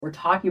We're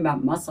talking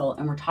about muscle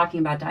and we're talking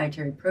about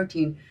dietary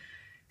protein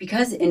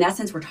because in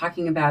essence, we're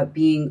talking about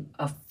being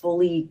a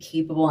fully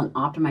capable and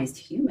optimized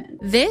human.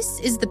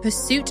 This is the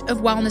Pursuit of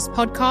Wellness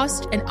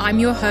podcast, and I'm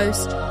your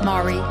host,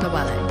 Mari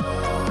Llewellyn.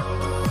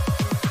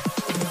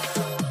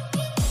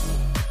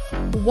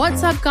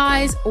 What's up,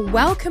 guys?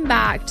 Welcome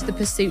back to the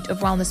Pursuit of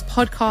Wellness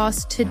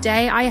podcast.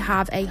 Today, I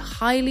have a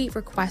highly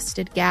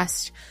requested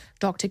guest,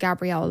 Dr.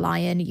 Gabrielle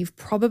Lyon. You've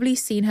probably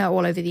seen her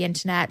all over the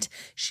internet.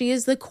 She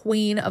is the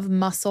queen of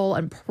muscle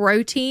and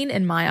protein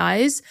in my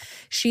eyes.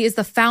 She is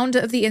the founder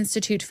of the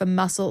Institute for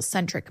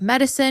Muscle-Centric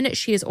Medicine.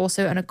 She is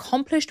also an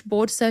accomplished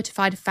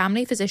board-certified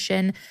family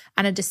physician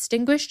and a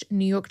distinguished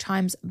New York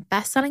Times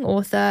bestselling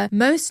author,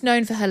 most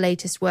known for her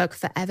latest work,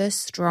 Forever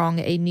Strong,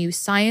 a new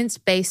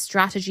science-based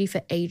strategy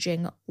for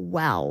aging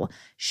well.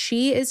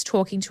 She is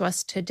talking to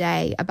us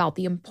today about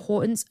the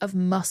importance of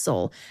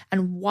muscle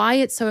and why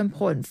it's so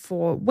important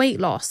for weight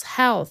loss,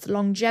 health,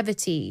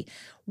 longevity,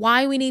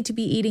 why we need to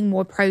be eating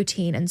more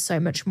protein, and so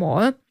much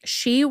more.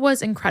 She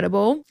was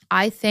incredible.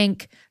 I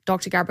think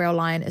Dr. Gabrielle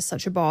Lyon is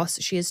such a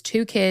boss. She has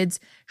 2 kids.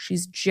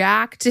 She's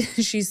jacked,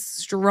 she's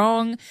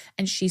strong,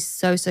 and she's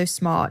so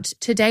smart.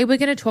 Today, we're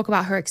going to talk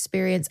about her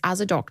experience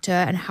as a doctor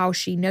and how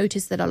she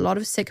noticed that a lot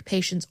of sick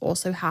patients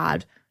also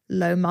had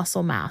low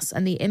muscle mass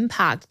and the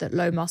impact that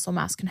low muscle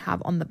mass can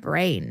have on the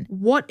brain.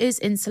 What is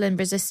insulin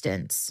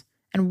resistance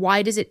and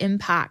why does it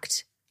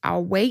impact our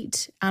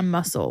weight and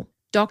muscle?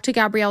 Dr.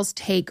 Gabrielle's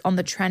take on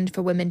the trend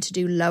for women to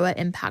do lower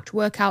impact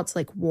workouts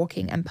like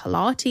walking and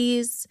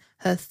Pilates,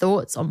 her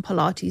thoughts on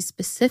Pilates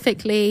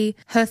specifically,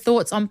 her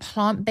thoughts on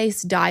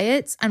plant-based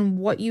diets and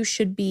what you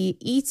should be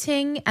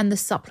eating and the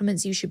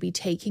supplements you should be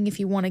taking if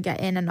you want to get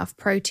in enough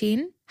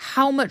protein,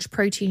 how much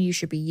protein you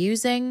should be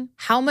using,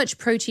 how much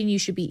protein you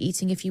should be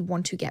eating if you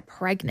want to get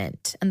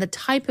pregnant, and the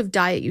type of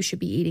diet you should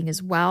be eating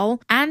as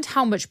well, and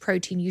how much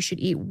protein you should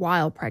eat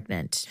while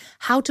pregnant,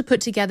 how to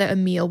put together a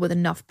meal with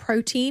enough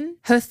protein,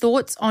 her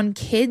thoughts on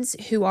kids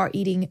who are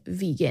eating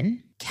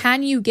vegan.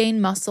 Can you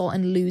gain muscle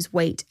and lose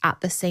weight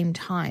at the same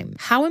time?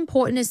 How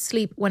important is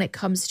sleep when it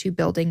comes to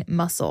building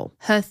muscle?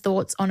 Her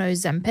thoughts on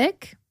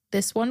Ozempic.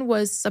 This one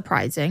was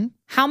surprising.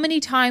 How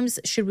many times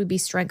should we be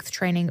strength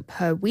training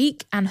per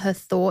week? And her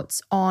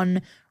thoughts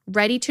on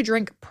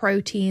ready-to-drink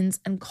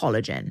proteins and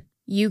collagen.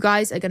 You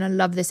guys are going to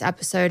love this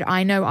episode.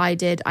 I know I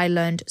did. I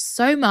learned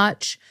so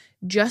much.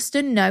 Just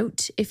a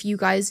note, if you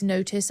guys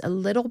notice a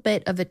little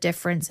bit of a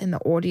difference in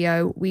the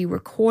audio, we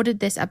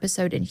recorded this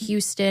episode in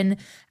Houston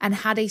and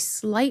had a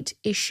slight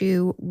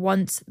issue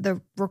once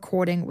the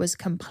recording was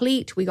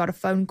complete. We got a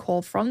phone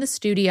call from the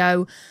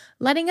studio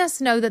letting us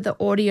know that the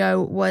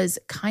audio was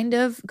kind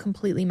of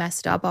completely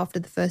messed up after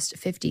the first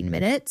 15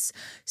 minutes.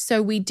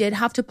 So we did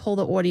have to pull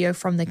the audio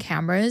from the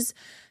cameras.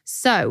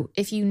 So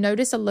if you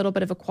notice a little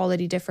bit of a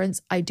quality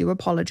difference, I do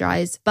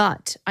apologize,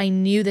 but I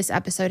knew this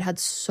episode had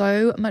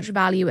so much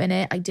value in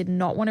it. I did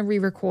not want to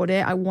re-record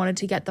it. I wanted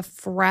to get the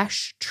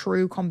fresh,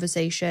 true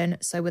conversation.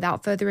 So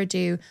without further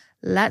ado,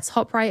 let's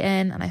hop right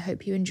in and I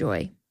hope you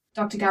enjoy.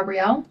 Dr.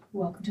 Gabrielle,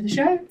 welcome to the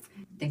show.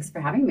 Thanks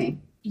for having me.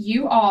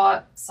 You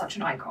are such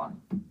an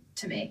icon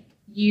to me.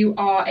 You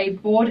are a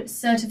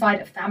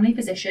board-certified family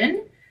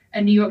physician,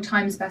 a New York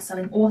Times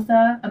bestselling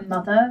author, a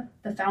mother,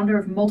 the founder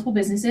of multiple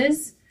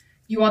businesses.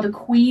 You are the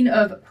queen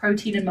of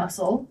protein and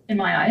muscle, in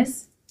my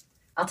eyes.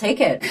 I'll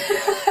take it.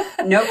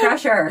 No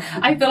pressure.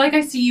 I feel like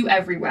I see you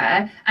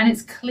everywhere, and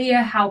it's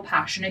clear how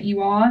passionate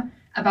you are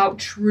about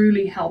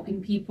truly helping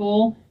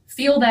people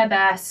feel their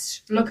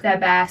best, look their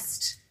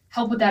best,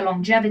 help with their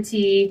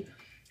longevity.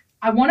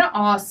 I want to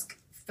ask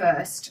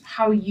first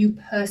how you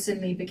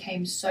personally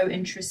became so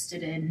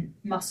interested in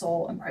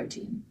muscle and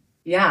protein.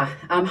 Yeah.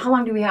 How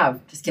long do we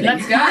have? Just kidding.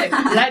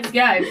 Let's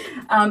go.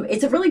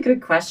 It's a really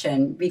good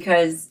question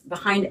because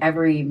behind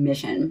every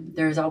mission,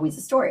 there's always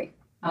a story.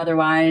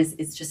 Otherwise,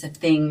 it's just a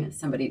thing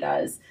somebody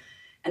does.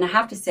 And I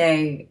have to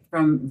say,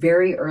 from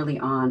very early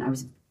on, I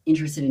was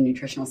interested in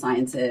nutritional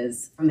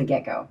sciences from the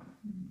get-go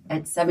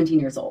at 17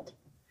 years old.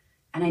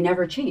 And I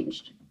never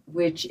changed,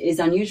 which is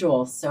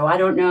unusual. So I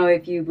don't know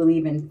if you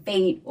believe in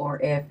fate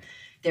or if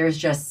there's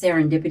just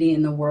serendipity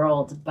in the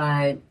world,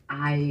 but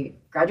I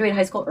graduated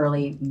high school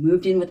early,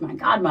 moved in with my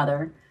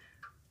godmother.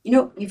 You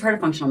know, you've heard of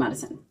functional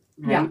medicine,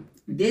 right?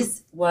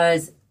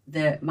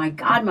 Yeah. My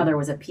godmother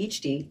is a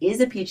PhD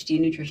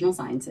in nutritional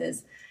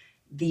sciences,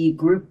 the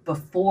group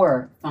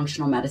before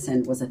functional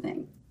medicine was a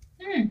thing.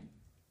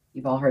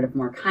 You've all heard of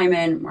Mark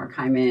Hyman. Mark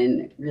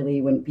Hyman,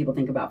 really, when people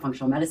think about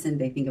functional medicine,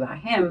 they think about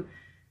him.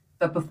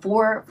 But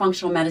before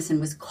functional medicine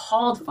was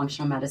called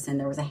functional medicine,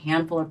 there was a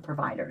handful of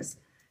providers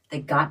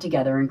that got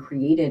together and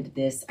created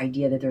this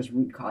idea that there's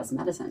root cause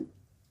medicine.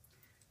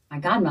 My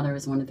godmother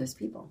was one of those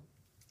people.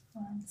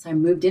 Wow. So I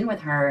moved in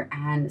with her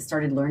and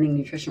started learning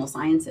nutritional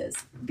sciences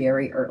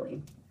very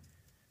early.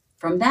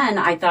 From then,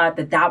 I thought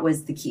that that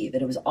was the key,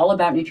 that it was all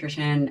about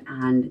nutrition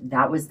and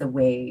that was the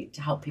way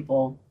to help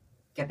people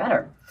get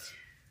better.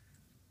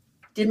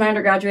 Did my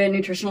undergraduate in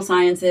nutritional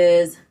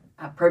sciences,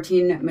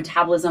 protein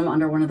metabolism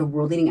under one of the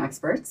world leading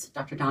experts,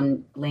 Dr.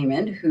 Don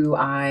Layman, who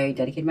I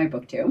dedicated my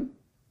book to.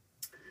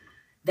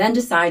 Then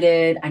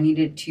decided I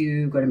needed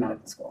to go to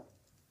medical school.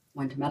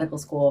 Went to medical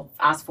school,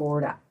 fast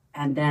forward,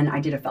 and then I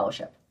did a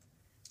fellowship.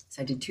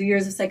 So I did 2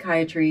 years of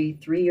psychiatry,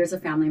 3 years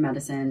of family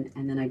medicine,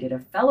 and then I did a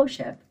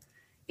fellowship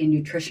in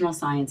nutritional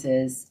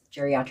sciences,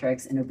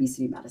 geriatrics, and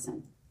obesity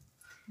medicine.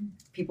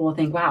 People will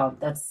think, wow,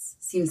 that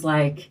seems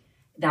like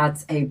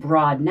that's a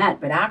broad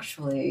net, but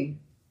actually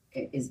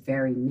it is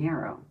very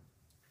narrow.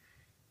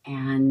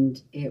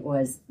 And it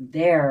was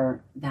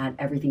there that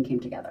everything came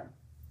together.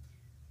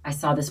 I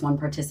saw this one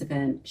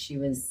participant. She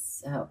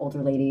was an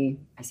older lady,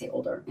 I say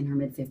older, in her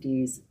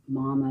mid-50s,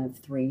 mom of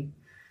 3.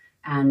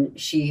 And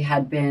she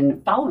had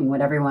been following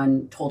what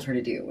everyone told her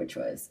to do, which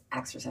was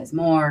exercise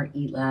more,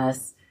 eat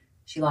less.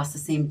 She lost the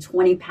same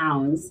 20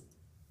 pounds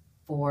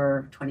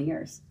for 20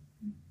 years.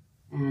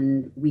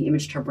 And we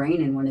imaged her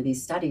brain in one of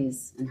these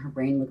studies, and her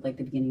brain looked like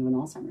the beginning of an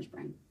Alzheimer's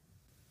brain.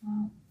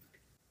 Wow.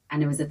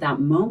 And it was at that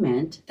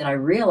moment that I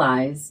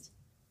realized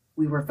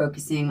we were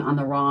focusing on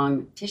the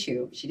wrong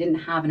tissue. She didn't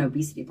have an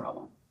obesity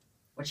problem.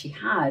 What she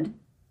had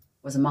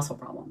was a muscle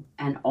problem.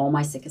 And all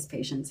my sickest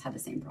patients had the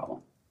same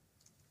problem.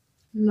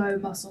 Low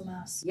muscle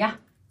mass. Yeah.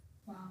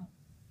 Wow.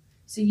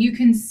 So you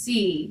can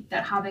see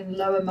that having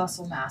lower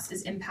muscle mass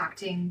is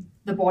impacting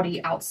the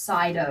body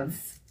outside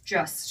of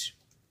just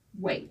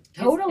weight.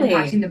 Totally.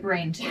 It's impacting the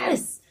brain too.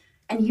 Yes.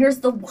 And here's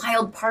the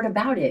wild part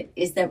about it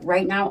is that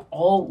right now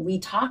all we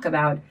talk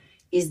about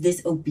is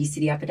this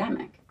obesity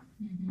epidemic.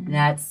 Mm-hmm.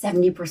 That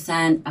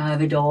 70%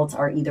 of adults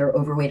are either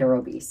overweight or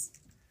obese.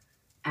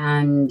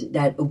 And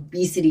that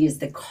obesity is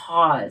the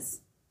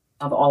cause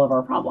of all of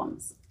our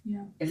problems.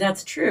 Yeah. If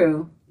that's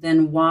true,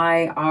 then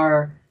why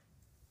are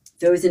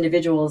those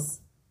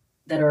individuals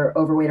that are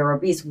overweight or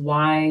obese,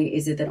 why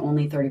is it that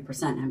only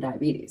 30% have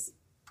diabetes?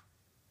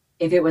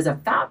 If it was a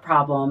fat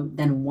problem,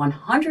 then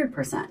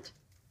 100%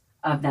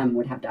 of them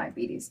would have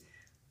diabetes.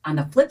 On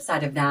the flip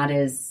side of that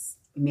is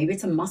maybe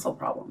it's a muscle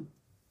problem.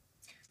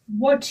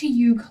 What do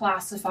you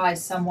classify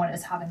someone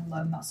as having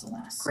low muscle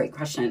mass? Great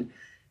question.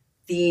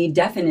 The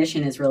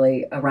definition is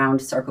really around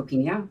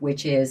sarcopenia,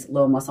 which is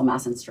low muscle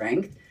mass and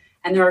strength.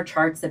 And there are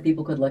charts that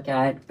people could look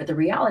at, but the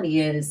reality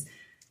is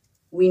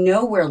we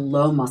know where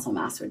low muscle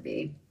mass would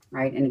be,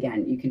 right? And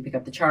again, you can pick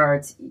up the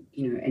charts,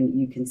 and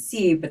you can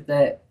see, but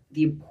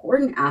the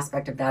important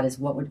aspect of that is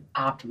what would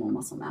optimal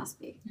muscle mass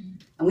be?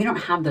 And we don't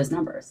have those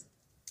numbers.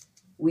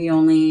 We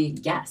only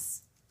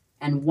guess.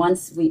 And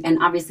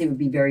obviously it would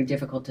be very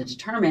difficult to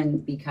determine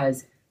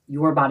because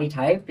your body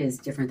type is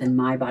different than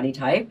my body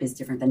type, is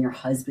different than your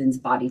husband's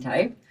body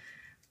type.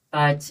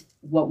 But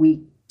what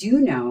we do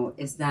know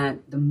is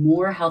that the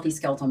more healthy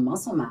skeletal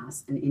muscle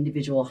mass an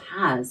individual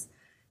has,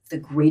 the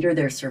greater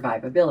their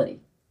survivability.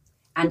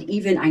 And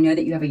even, I know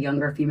that you have a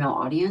younger female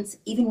audience,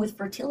 even with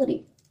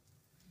fertility.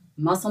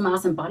 Muscle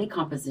mass and body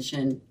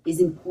composition is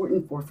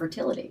important for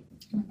fertility.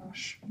 Oh my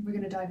gosh, we're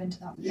going to dive into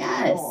that.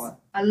 Yes. Sure.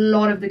 A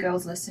lot of the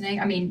girls listening,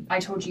 I mean, I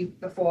told you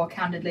before,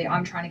 candidly,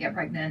 I'm trying to get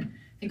pregnant.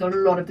 I think a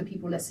lot of the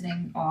people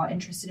listening are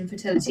interested in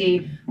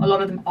fertility. A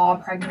lot of them are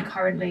pregnant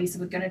currently, so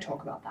we're going to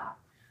talk about that.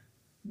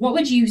 What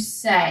would you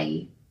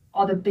say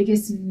are the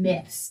biggest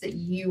myths that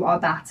you are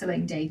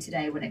battling day to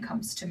day when it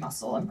comes to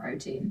muscle and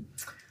protein?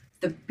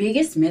 The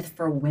biggest myth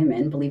for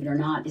women, believe it or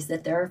not, is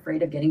that they're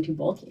afraid of getting too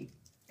bulky.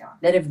 Yeah.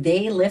 That if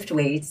they lift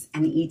weights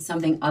and eat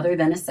something other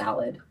than a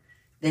salad,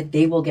 that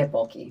they will get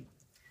bulky.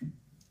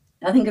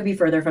 Nothing could be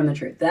further from the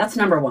truth. That's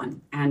number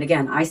one. And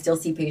again, I still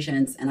see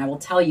patients, and I will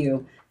tell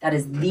you that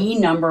is the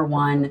number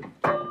one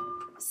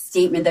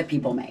statement that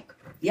people make.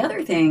 The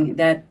other thing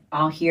that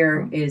I'll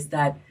hear is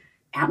that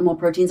animal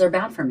proteins are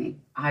bad for me.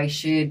 I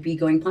should be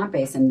going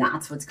plant-based, and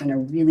that's what's going to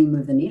really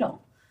move the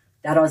needle.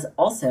 That is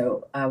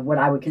also what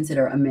I would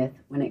consider a myth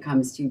when it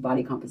comes to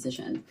body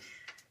composition.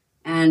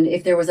 And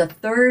if there was a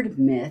third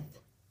myth,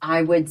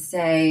 I would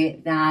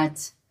say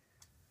that,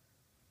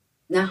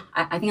 no,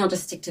 I think I'll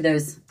just stick to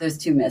those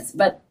two myths.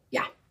 But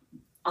yeah,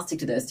 I'll stick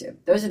to those two.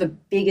 Those are the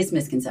biggest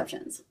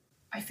misconceptions.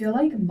 I feel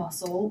like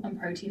muscle and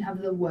protein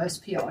have the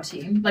worst PR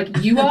team.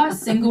 Like you are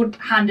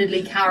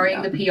single-handedly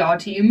carrying the PR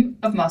team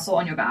of muscle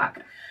on your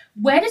back.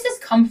 Where does this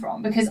come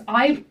from? Because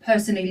I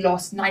personally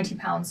lost 90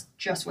 pounds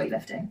just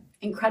weightlifting.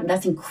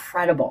 That's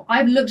incredible.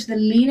 I've looked the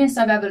leanest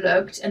I've ever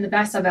looked and the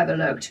best I've ever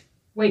looked,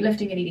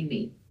 weightlifting and eating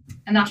meat.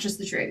 And that's just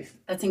the truth.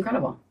 That's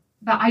incredible.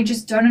 But I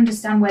just don't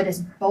understand where this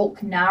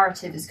bulk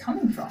narrative is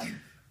coming from.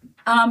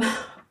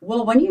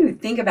 Well, when you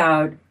think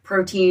about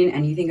protein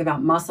and you think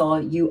about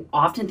muscle, you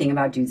often think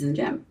about dudes in the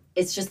gym.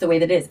 It's just the way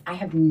that it is. I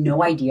have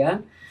no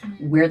idea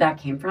where that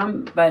came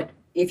from. But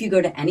if you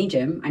go to any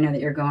gym, I know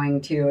that you're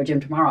going to a gym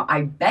tomorrow,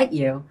 I bet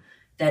you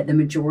that the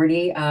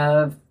majority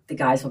of the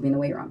guys will be in the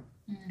weight room.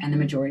 And the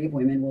majority of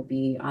women will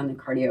be on the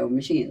cardio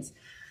machines.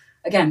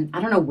 Again,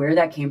 I don't know where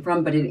that came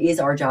from, but it is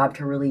our job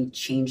to really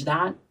change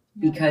that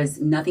because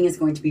nothing is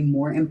going to be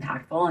more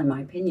impactful, in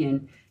my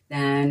opinion,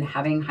 than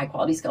having high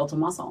quality skeletal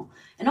muscle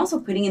and also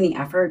putting in the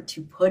effort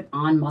to put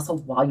on muscle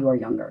while you are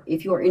younger.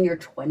 If you are in your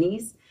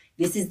 20s,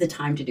 this is the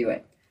time to do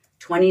it.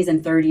 20s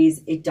and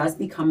 30s, it does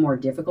become more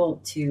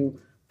difficult to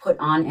put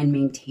on and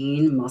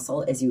maintain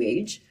muscle as you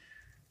age.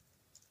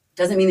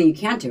 Doesn't mean that you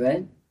can't do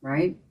it,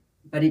 right?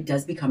 But it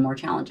does become more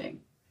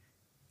challenging.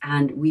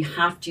 And we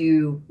have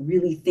to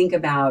really think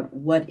about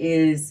what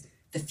is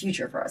the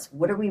future for us.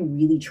 What are we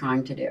really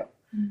trying to do?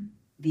 Mm-hmm.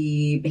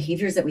 The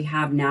behaviors that we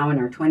have now in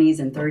our 20s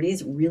and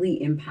 30s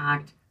really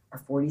impact our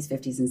 40s,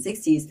 50s, and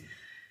 60s.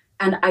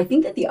 And I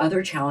think that the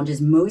other challenge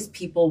is most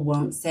people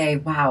won't say,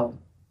 wow,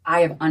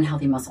 I have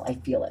unhealthy muscle. I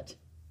feel it.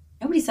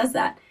 Nobody says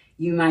that.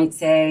 You might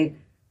say,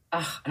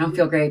 oh, I don't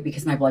feel great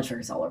because my blood sugar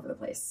is all over the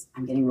place.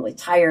 I'm getting really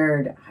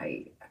tired.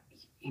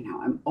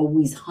 I'm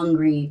always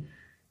hungry,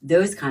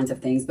 those kinds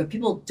of things. But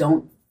people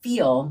don't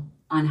feel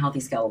unhealthy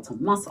skeletal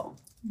muscle.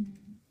 Mm-hmm.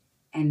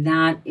 And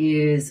that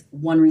is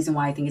one reason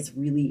why I think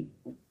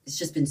it's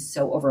just been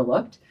so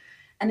overlooked.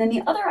 And then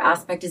the other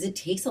aspect is it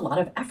takes a lot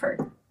of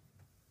effort.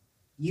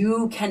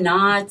 You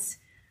cannot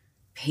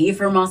pay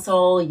for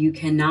muscle. You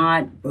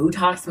cannot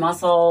Botox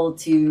muscle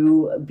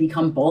to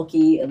become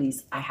bulky. At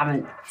least I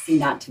haven't seen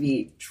that to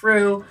be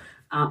true.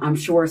 I'm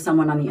sure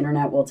someone on the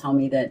internet will tell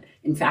me that,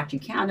 in fact, you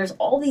can. There's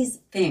all these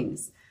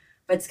things.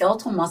 But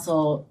skeletal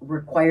muscle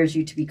requires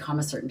you to become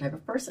a certain type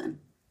of person.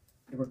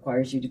 It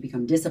requires you to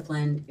become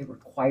disciplined. It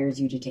requires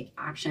you to take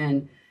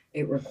action.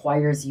 It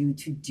requires you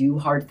to do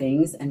hard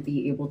things and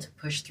be able to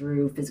push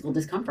through physical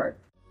discomfort.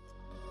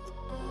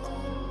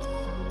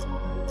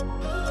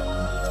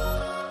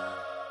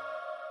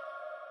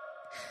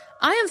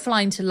 I am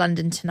flying to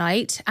London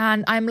tonight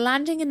and I'm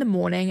landing in the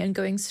morning and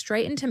going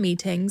straight into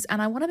meetings, and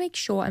I want to make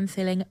sure I'm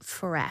feeling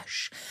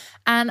fresh.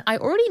 And I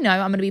already know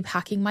I'm going to be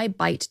packing my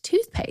Bite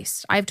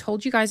toothpaste. I've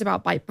told you guys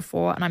about Bite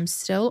before and I'm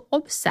still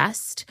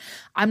obsessed.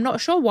 I'm not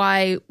sure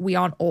why we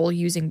aren't all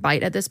using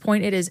Bite at this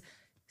point. It is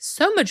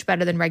so much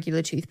better than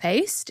regular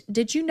toothpaste.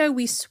 Did you know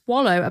we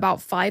swallow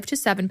about 5 to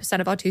 7%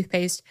 of our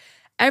toothpaste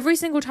every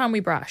single time we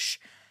brush?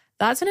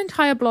 That's an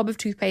entire blob of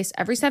toothpaste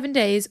every 7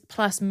 days,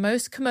 plus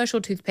most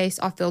commercial toothpaste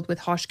are filled with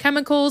harsh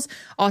chemicals,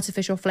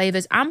 artificial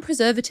flavors, and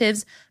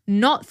preservatives,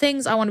 not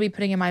things I want to be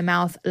putting in my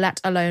mouth,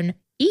 let alone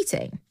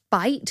eating.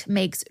 Bite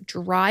makes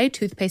dry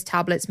toothpaste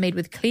tablets made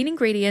with clean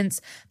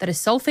ingredients that are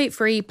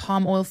sulfate-free,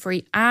 palm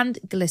oil-free, and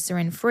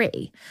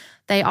glycerin-free.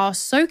 They are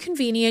so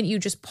convenient. You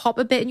just pop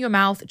a bit in your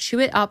mouth, chew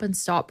it up, and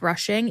start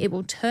brushing. It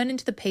will turn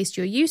into the paste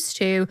you're used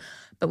to,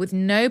 but with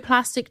no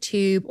plastic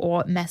tube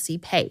or messy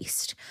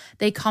paste.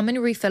 They come in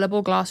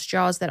refillable glass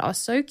jars that are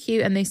so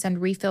cute, and they send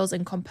refills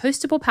in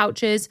compostable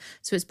pouches,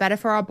 so it's better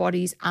for our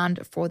bodies and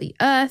for the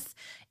earth.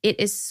 It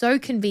is so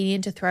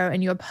convenient to throw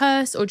in your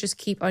purse or just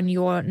keep on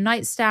your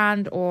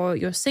nightstand or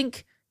your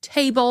sink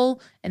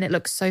table, and it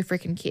looks so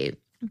freaking cute.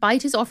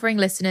 Bite is offering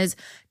listeners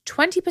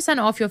 20%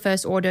 off your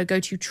first order. Go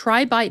to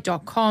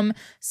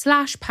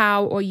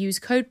trybite.com/POW or use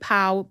code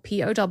POW,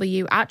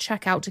 POW at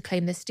checkout to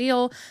claim this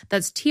deal.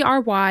 That's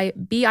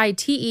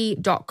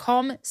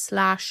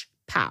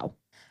TRYBITE.com/POW.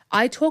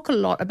 I talk a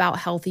lot about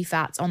healthy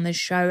fats on this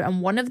show,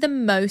 and one of the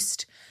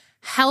most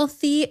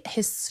healthy,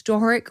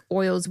 historic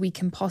oils we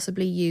can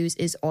possibly use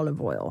is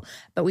olive oil,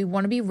 but we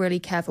want to be really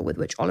careful with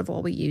which olive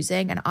oil we're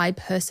using. And I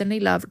personally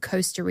love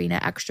Costa Rica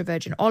extra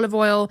virgin olive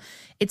oil.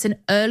 It's an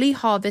early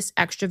harvest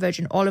extra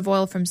virgin olive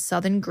oil from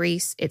southern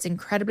Greece. It's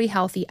incredibly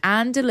healthy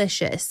and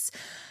delicious.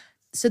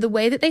 So the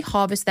way that they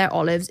harvest their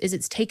olives is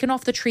it's taken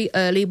off the tree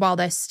early while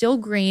they're still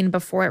green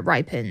before it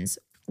ripens,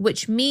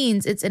 which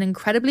means it's an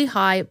incredibly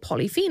high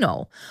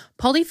polyphenol.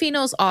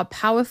 Polyphenols are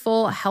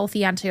powerful, healthy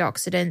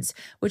antioxidants,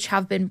 which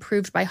have been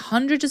proved by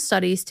hundreds of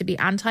studies to be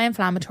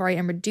anti-inflammatory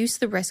and reduce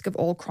the risk of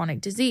all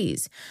chronic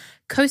disease.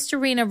 Costa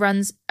Rica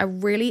runs a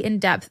really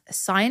in-depth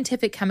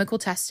scientific chemical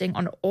testing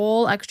on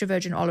all extra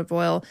virgin olive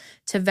oil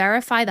to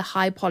verify the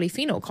high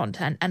polyphenol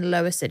content and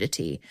low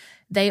acidity.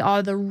 They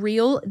are the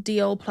real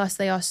deal, plus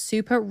they are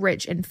super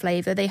rich in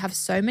flavor. They have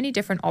so many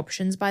different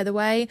options, by the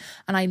way,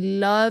 and I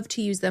love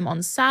to use them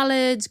on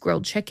salads,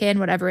 grilled chicken,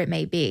 whatever it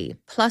may be.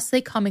 Plus,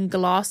 they come in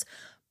glass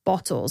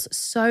bottles.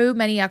 So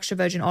many extra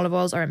virgin olive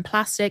oils are in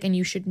plastic, and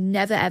you should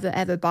never, ever,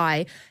 ever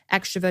buy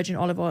extra virgin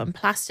olive oil in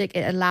plastic.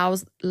 It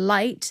allows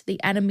light, the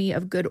enemy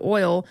of good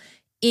oil,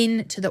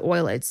 into the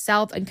oil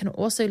itself and can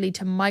also lead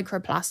to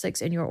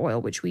microplastics in your oil,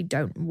 which we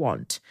don't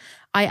want.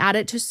 I add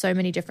it to so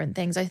many different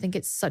things. I think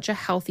it's such a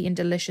healthy and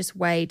delicious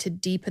way to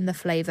deepen the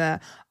flavor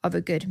of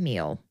a good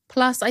meal.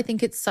 Plus, I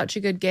think it's such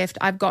a good gift.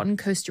 I've gotten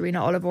Costa Rica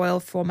olive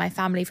oil for my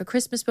family for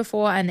Christmas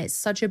before, and it's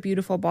such a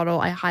beautiful bottle.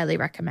 I highly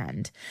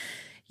recommend.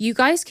 You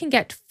guys can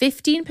get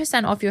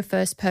 15% off your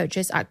first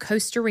purchase at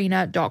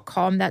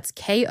costarina.com. That's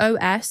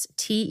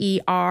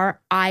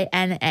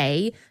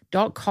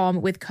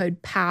KOSTERINA.com with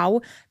code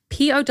POW.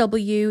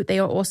 POW. They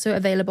are also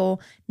available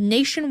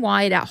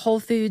nationwide at Whole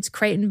Foods,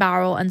 Crate and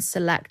Barrel, and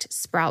select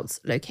Sprouts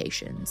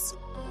locations.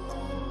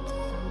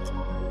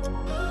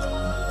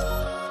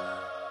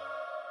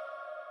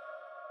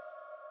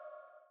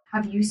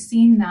 Have you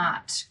seen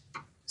that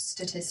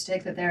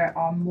statistic that there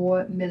are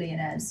more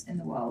millionaires in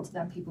the world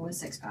than people with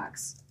six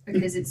packs?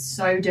 Because it's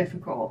so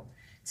difficult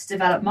to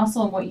develop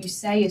muscle, and what you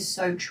say is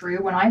so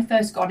true. When I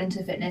first got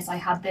into fitness, I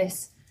had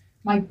this,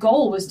 my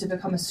goal was to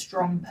become a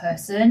strong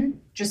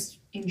person, just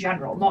in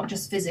general, not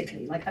just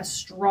physically, like a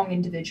strong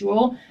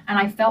individual. And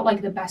I felt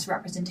like the best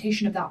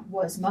representation of that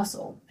was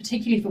muscle,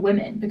 particularly for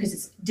women, because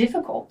it's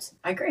difficult.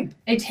 I agree.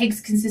 It takes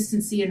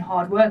consistency and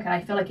hard work. And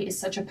I feel like it is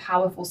such a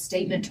powerful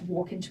statement to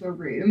walk into a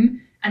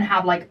room and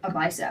have like a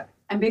bicep.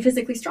 And be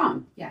physically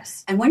strong.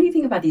 Yes. And when you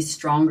think about these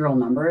strong girl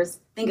numbers,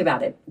 think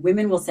about it.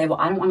 Women will say, well,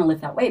 I don't want to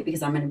lift that weight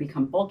because I'm going to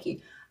become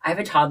bulky. I have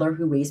a toddler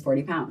who weighs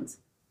 40 pounds.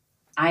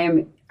 I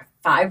am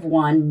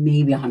 5'1",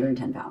 maybe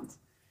 110 pounds.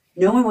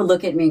 No one would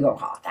look at me and go,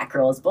 oh, that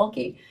girl is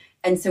bulky.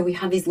 And so we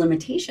have these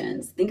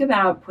limitations. Think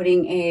about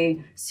putting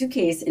a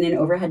suitcase in an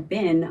overhead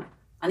bin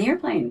on the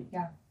airplane.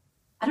 Yeah.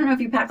 I don't know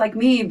if you pack like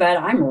me, but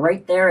I'm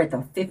right there at the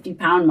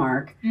 50-pound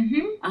mark.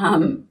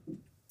 Mm-hmm.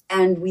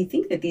 And we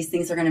think that these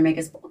things are going to make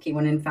us bulky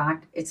when in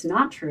fact it's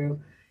not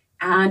true.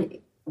 And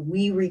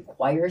we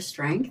require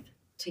strength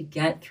to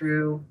get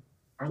through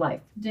our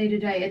life. Day to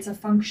day, it's a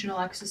functional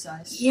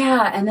exercise.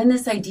 Yeah. And then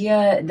this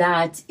idea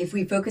that if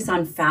we focus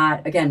on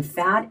fat, again,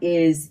 fat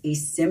is a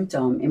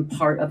symptom in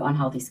part of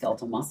unhealthy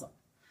skeletal muscle.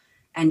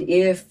 And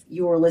if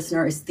your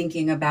listener is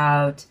thinking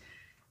about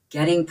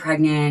getting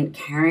pregnant,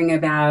 caring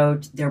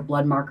about their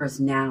blood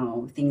markers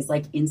now, things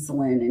like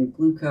insulin and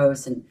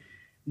glucose, and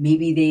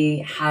maybe they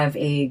have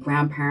a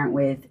grandparent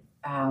with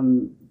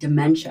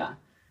dementia,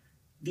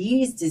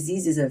 these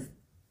diseases of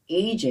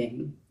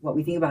aging, what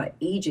we think about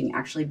aging,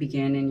 actually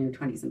begin in your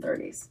 20s and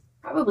 30s,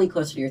 probably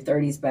closer to your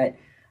 30s. But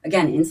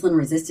again, insulin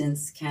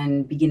resistance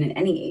can begin at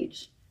any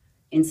age.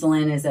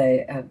 Insulin is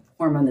a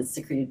hormone that's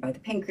secreted by the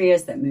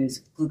pancreas that moves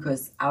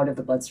glucose out of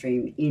the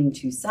bloodstream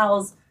into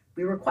cells.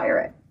 We require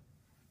it.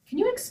 Can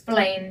you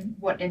explain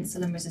what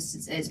insulin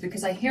resistance is?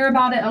 Because I hear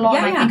about it a lot,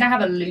 and I think I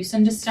have a loose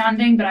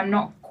understanding, but I'm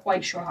not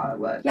quite sure how it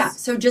works. Yeah,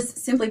 so just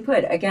simply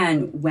put,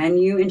 again, when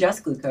you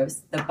ingest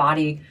glucose, the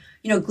body,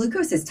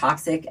 glucose is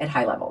toxic at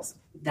high levels.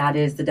 That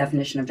is the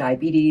definition of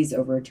diabetes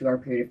over a 2-hour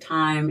period of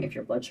time. If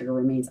your blood sugar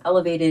remains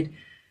elevated,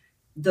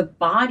 the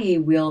body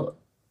will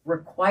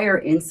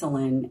require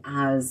insulin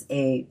as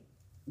a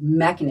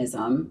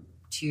mechanism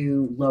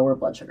to lower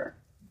blood sugar.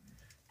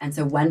 And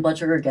so when blood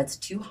sugar gets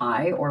too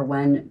high, or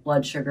when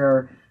blood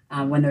sugar,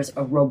 when there's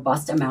a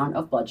robust amount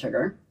of blood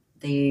sugar,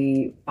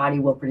 the body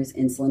will produce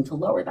insulin to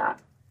lower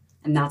that.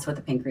 And that's what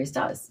the pancreas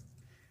does.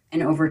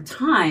 And over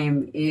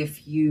time,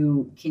 if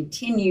you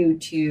continue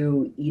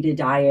to eat a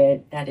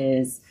diet that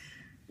is,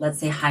 let's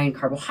say, high in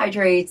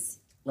carbohydrates,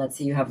 let's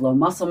say you have low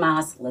muscle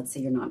mass, let's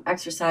say you're not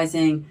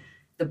exercising,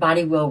 the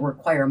body will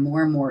require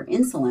more and more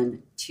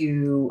insulin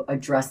to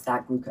address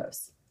that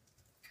glucose.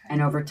 Okay.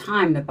 And over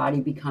time, the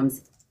body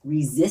becomes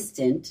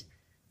resistant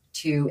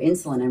to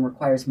insulin and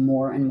requires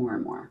more and more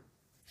and more.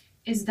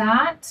 Is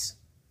that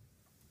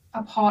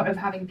a part of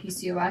having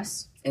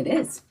PCOS? It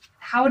is.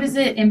 How does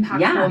it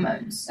impact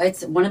hormones?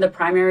 It's one of the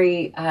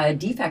primary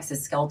defects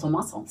is skeletal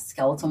muscle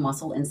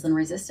insulin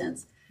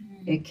resistance.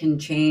 It can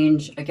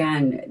change,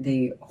 again,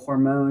 the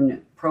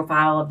hormone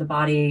profile of the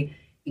body,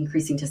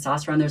 increasing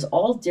testosterone. There's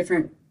all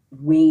different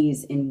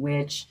ways in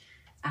which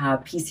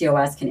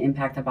PCOS can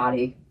impact the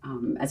body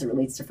as it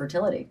relates to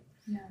fertility.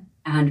 Yeah.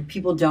 And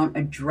people don't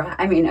address,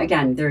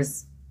 again,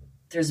 there's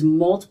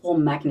multiple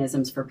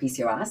mechanisms for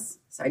PCOS.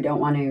 So I don't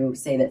want to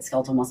say that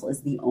skeletal muscle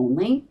is the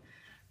only,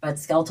 but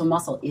skeletal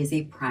muscle is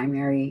a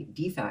primary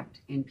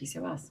defect in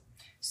PCOS.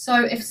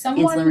 So if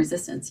someone insulin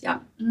resistance,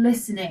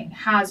 listening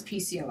has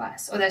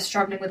PCOS or they're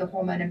struggling with a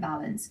hormone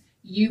imbalance,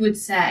 you would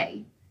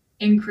say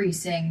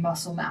increasing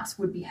muscle mass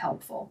would be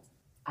helpful.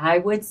 I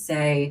would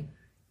say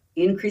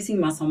increasing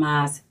muscle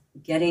mass,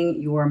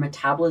 getting your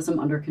metabolism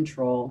under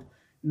control,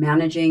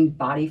 managing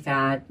body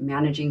fat,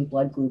 managing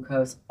blood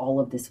glucose, all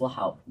of this will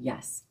help.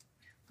 Yes.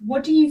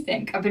 What do you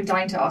think? I've been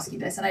dying to ask you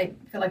this, and I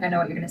feel like I know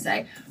what you're going to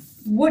say.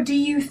 What do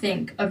you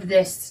think of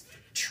this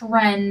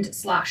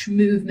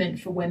trend/movement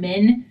for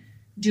women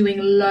doing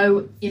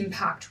low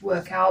impact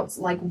workouts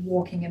like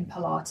walking and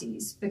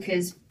Pilates?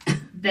 Because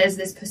there's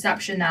this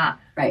perception that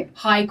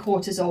high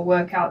cortisol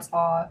workouts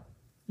are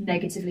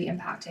negatively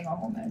impacting our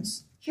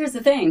hormones. Here's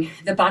the thing.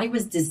 The body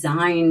was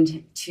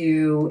designed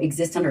to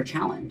exist under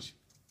challenge.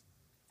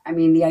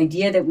 The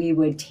idea that we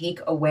would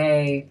take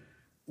away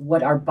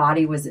what our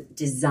body was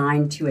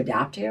designed to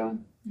adapt to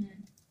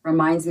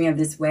reminds me of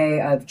this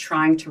way of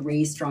trying to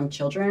raise strong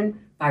children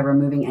by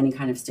removing any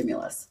kind of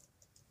stimulus.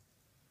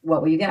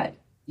 What will you get?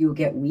 You will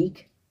get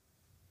weak,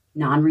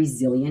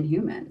 non-resilient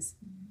humans.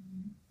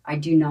 I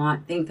do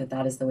not think that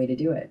that is the way to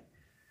do it.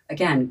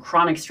 Again,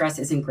 chronic stress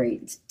isn't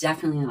great. It's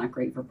definitely not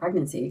great for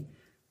pregnancy,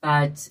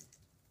 but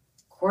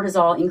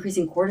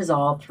increasing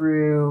cortisol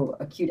through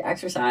acute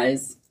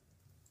exercise,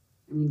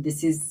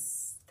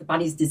 the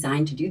body's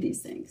designed to do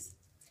these things.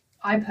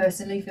 I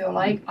personally feel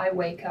like I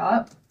wake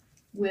up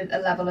with a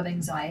level of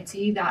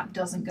anxiety that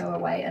doesn't go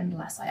away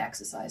unless I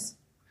exercise.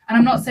 And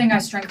I'm not saying I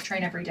strength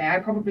train every day. I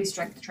probably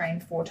strength train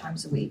 4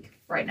 times a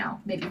week right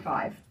now, maybe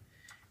 5.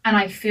 And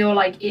I feel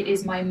like it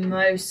is my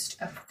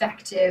most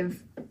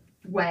effective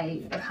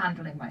way of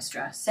handling my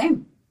stress.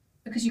 Same.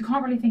 Because you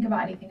can't really think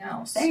about anything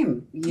else.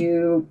 Same.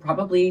 You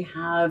probably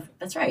have,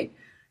 that's right.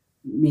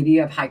 Maybe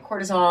you have high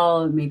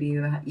cortisol, maybe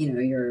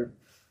you're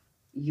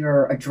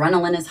your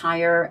adrenaline is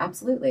higher.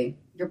 Absolutely.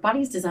 Your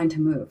body's designed to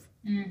move.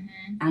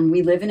 Mm-hmm. And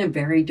we live in a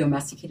very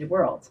domesticated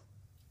world.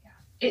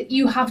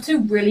 You have to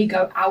really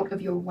go out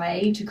of your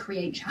way to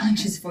create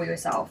challenges for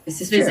yourself.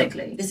 This is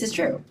physically. True. This is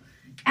true.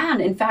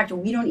 And in fact,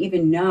 we don't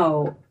even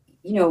know,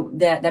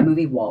 that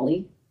movie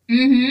WALL-E.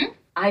 Mm-hmm.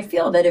 I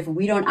feel that if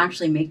we don't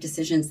actually make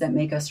decisions that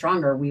make us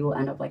stronger, we will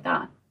end up like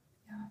that.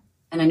 Yeah.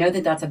 And I know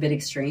that that's a bit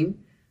extreme,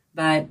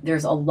 but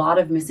there's a lot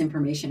of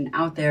misinformation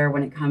out there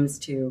when it comes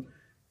to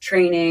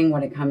training,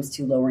 when it comes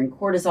to lowering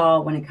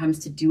cortisol, when it comes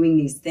to doing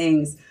these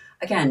things.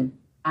 Again,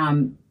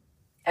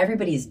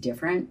 everybody is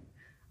different.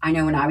 I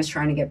know when I was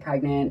trying to get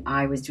pregnant,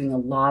 I was doing a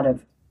lot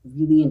of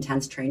really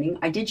intense training.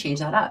 I did change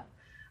that up.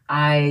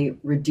 I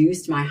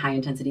reduced my high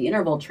intensity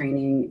interval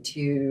training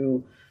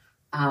to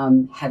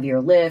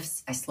heavier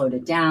lifts. I slowed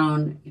it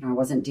down. I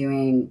wasn't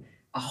doing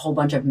a whole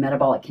bunch of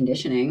metabolic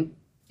conditioning.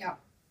 Yeah.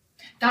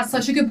 That's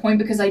such a good point,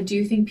 because I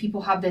do think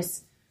people have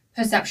this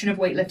perception of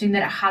weightlifting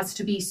that it has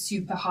to be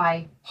super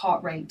high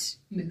heart rate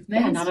movements.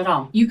 Yeah, not at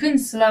all. You can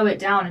slow it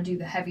down and do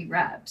the heavy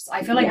reps.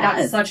 I feel like Yes.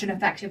 that's such an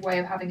effective way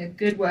of having a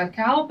good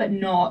workout, but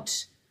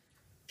not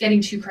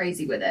getting too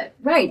crazy with it.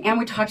 Right. And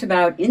we talked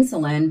about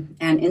insulin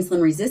and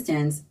insulin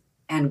resistance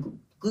and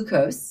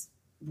glucose.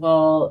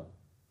 Well,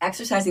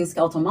 exercising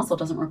skeletal muscle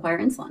doesn't require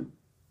insulin.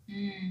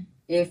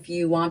 If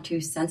you want to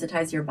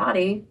sensitize your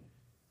body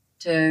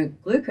to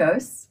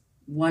glucose,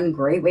 one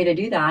great way to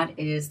do that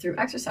is through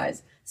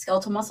exercise.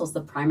 Skeletal muscle is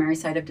the primary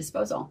site of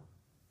disposal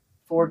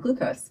for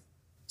glucose.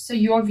 So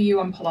your view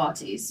on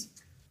Pilates?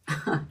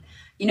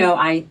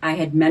 I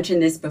had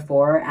mentioned this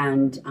before,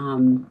 and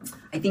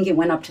I think it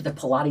went up to the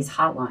Pilates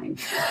hotline.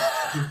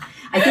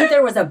 I think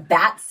there was a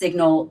bat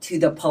signal to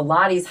the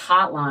Pilates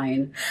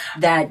hotline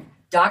that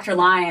Dr.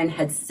 Lyon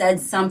had said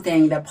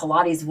something that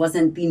Pilates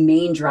wasn't the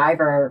main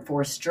driver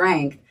for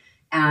strength.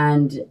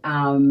 And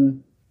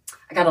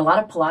I got a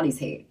lot of Pilates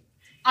hate.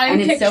 I'm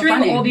and it's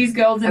picturing so all these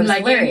girls in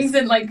leggings hilarious.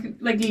 and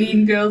like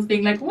lean girls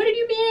being like, what did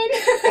you mean?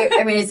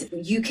 I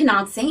mean, you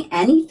cannot say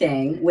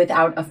anything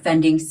without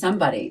offending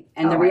somebody.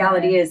 And the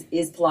reality is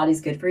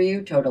Pilates good for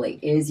you? Totally.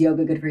 Is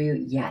yoga good for you?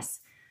 Yes.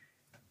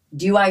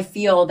 Do I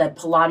feel that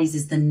Pilates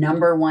is the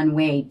number one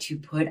way to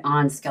put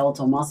on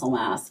skeletal muscle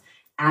mass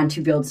and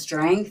to build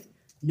strength?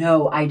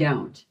 No, I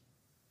don't.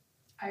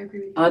 I agree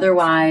with you.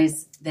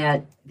 Otherwise,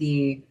 that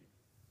the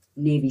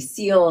Navy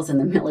SEALs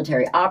and the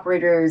military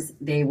operators,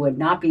 they would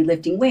not be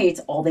lifting weights.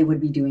 All they would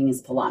be doing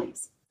is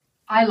Pilates.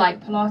 I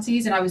like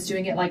Pilates, and I was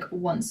doing it like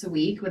once a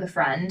week with a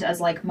friend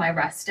as like my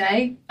rest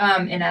day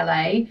in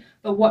LA.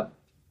 But what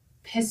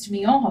pissed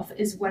me off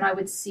is when I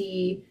would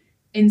see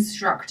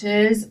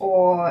instructors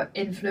or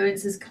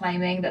influencers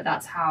claiming that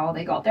that's how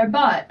they got their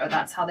butt or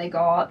that's how they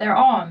got their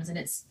arms, and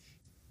it's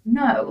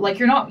no, like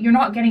you're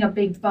not getting a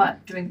big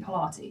butt doing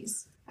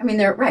Pilates. I mean,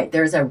 they're right.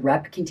 There's a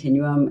rep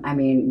continuum. I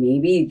mean,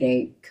 maybe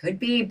they could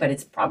be, but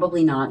it's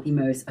probably not the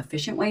most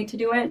efficient way to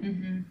do it.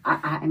 Mm-hmm.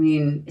 I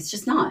mean, it's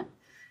just not.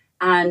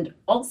 And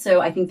also,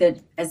 I think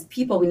that as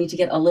people, we need to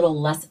get a little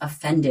less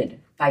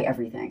offended by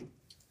everything.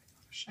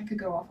 I could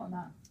go off on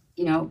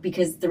that.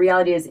 Because the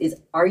reality is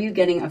are you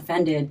getting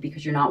offended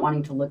because you're not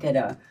wanting to look at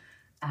a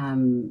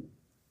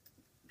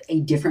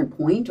different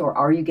point, or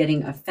are you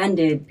getting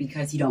offended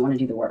because you don't want to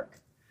do the work?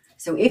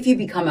 So if you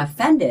become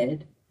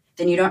offended,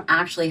 then you don't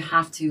actually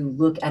have to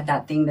look at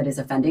that thing that is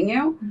offending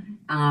you,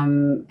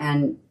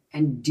 and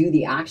do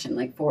the action.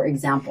 Like, for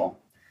example,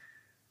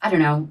 I don't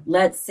know,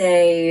 let's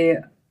say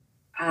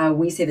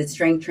we say that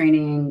strength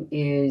training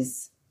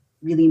is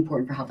really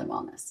important for health and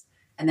wellness.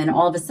 And then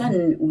all of a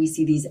sudden we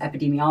see these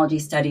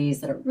epidemiology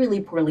studies that are really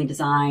poorly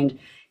designed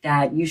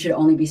that you should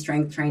only be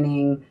strength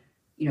training,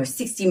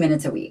 60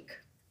 minutes a week.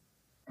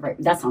 Right?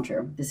 That's not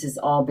true. This is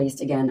all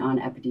based, again, on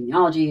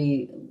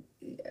epidemiology,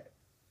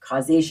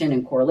 causation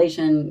and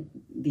correlation,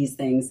 these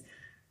things.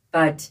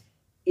 But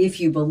if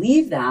you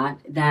believe that,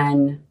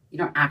 then you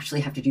don't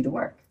actually have to do the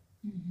work.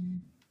 Mm-hmm.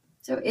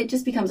 So it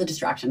just becomes a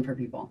distraction for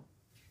people.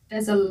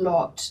 There's a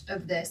lot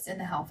of this in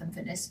the health and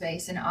fitness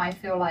space, and I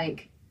feel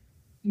like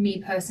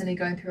me personally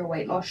going through a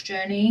weight loss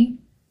journey,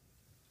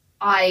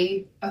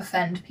 I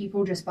offend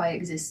people just by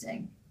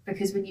existing.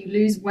 Because when you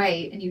lose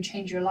weight and you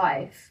change your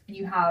life and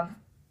you have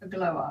a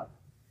glow up,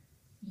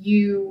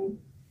 you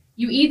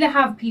either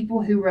have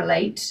people who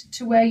relate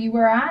to where you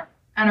were at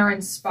and are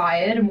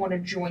inspired and want to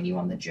join you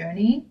on the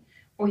journey,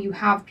 or you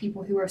have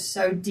people who are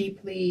so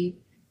deeply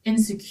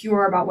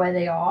insecure about where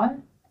they are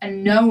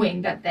and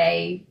knowing that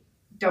they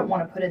don't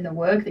want to put in the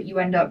work that you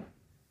end up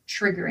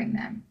triggering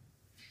them.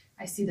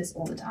 I see this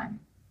all the time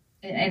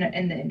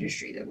in the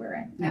industry that we're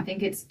in. Yeah. I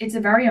think it's a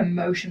very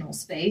emotional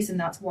space, and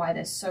that's why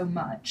there's so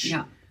much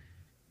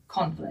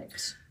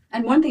conflict.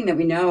 And one thing that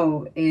we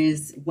know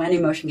is when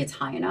emotion gets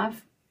high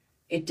enough,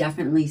 it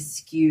definitely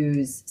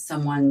skews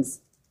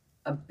someone's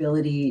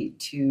ability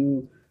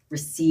to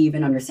receive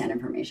and understand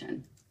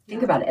information.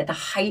 Think about it. At the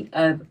height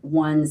of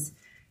one's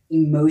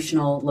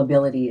emotional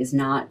lability is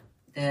not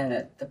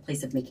the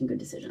place of making good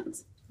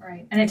decisions.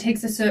 Right. And it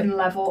takes a certain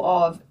level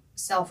of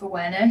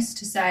self-awareness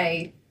to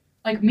say,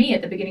 Like me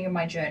at the beginning of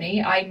my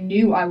journey, I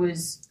knew I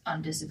was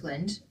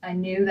undisciplined. I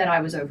knew that I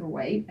was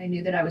overweight. I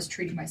knew that I was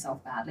treating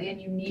myself badly. And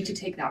you need to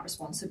take that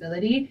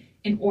responsibility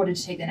in order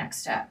to take the next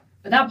step.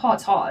 But that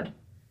part's hard.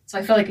 So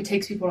I feel like it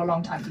takes people a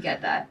long time to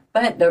get there.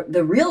 But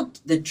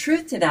the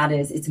truth to that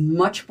is it's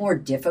much more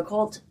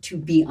difficult to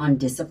be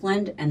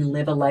undisciplined and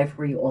live a life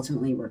where you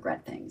ultimately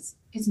regret things.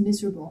 It's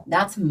miserable.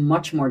 That's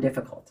much more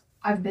difficult.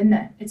 I've been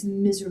there. It's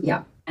miserable.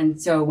 Yeah.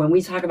 And so when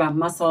we talk about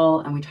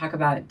muscle and we talk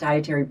about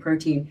dietary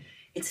protein,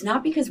 it's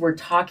not because we're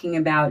talking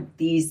about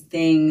these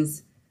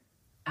things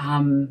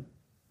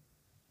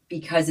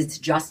because it's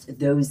just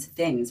those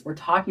things. We're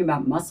talking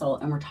about muscle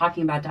and we're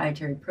talking about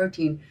dietary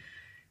protein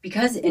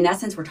because in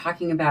essence, we're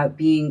talking about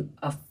being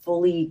a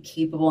fully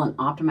capable and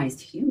optimized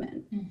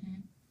human.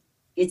 Mm-hmm.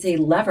 It's a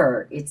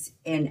lever. It's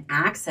an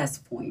access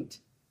point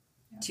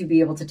to be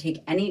able to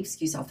take any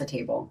excuse off the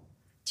table,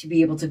 to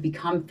be able to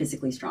become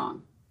physically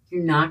strong.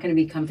 You're not going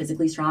to become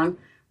physically strong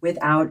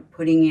without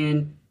putting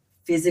in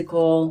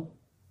physical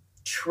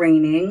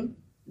training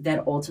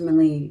that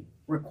ultimately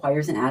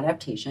requires an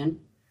adaptation.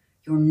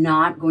 You're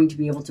not going to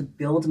be able to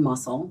build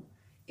muscle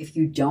if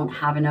you don't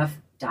have enough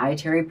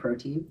dietary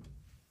protein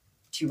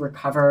to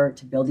recover,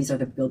 to build. These are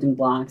the building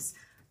blocks.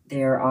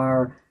 There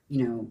are,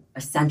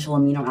 essential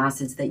amino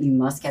acids that you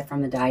must get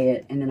from the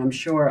diet. And then I'm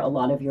sure a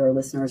lot of your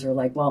listeners are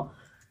like, well,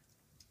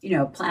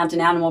 plant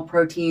and animal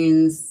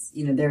proteins,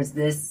 there's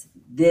this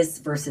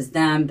versus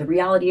them. The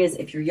reality is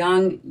if you're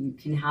young, you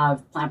can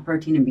have plant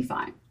protein and be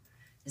fine,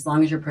 as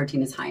long as your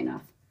protein is high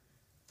enough.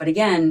 But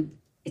again,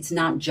 it's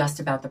not just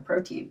about the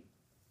protein.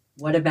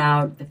 What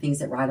about the things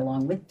that ride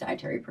along with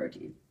dietary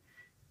protein?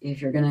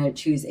 If you're going to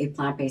choose a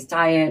plant-based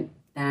diet,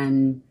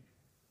 then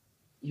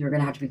you're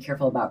going to have to be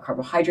careful about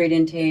carbohydrate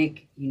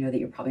intake. You know that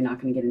you're probably not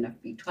going to get enough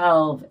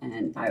B12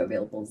 and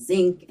bioavailable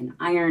zinc and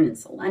iron and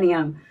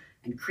selenium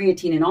and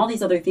creatine and all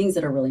these other things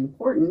that are really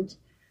important.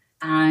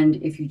 And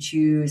if you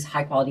choose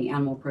high-quality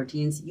animal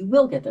proteins, you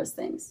will get those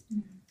things.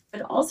 Mm-hmm. But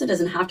it also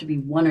doesn't have to be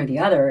one or the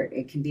other.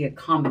 It can be a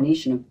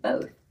combination of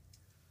both.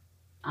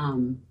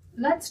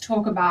 Let's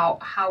talk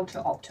about how to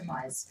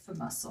optimize for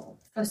muscle.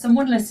 For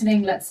someone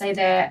listening, let's say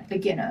they're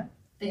beginner.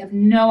 They have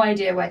no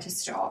idea where to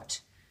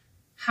start.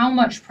 How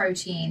much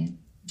protein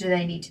do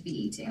they need to be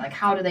eating? Like,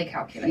 how do they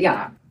calculate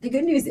that? The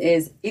good news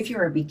is if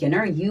you're a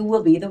beginner, you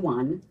will be the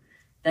one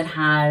that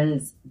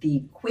has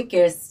the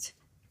quickest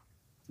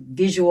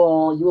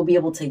visual. You will be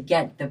able to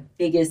get the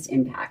biggest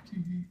impact.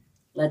 Mm-hmm.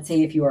 Let's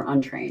say if you are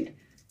untrained.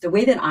 The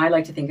way that I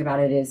like to think about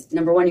it is,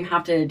 number one, you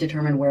have to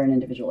determine where an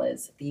individual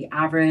is. The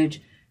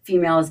average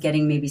female is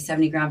getting maybe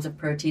 70 grams of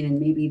protein, and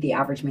maybe the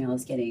average male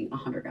is getting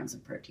 100 grams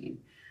of protein.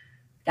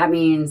 That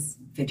means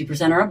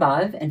 50% are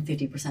above and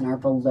 50% are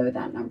below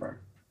that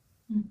number.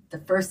 The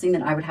first thing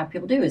that I would have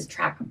people do is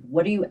track,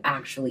 what are you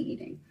actually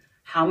eating?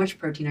 How much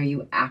protein are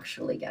you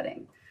actually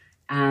getting?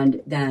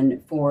 And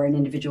then for an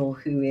individual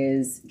who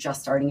is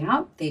just starting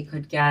out, they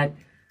could get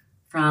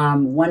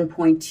from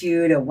 1.2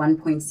 to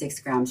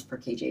 1.6 grams per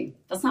kg.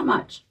 That's not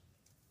much.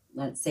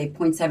 Let's say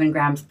 0.7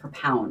 grams per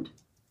pound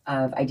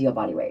of ideal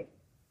body weight.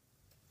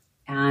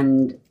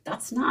 And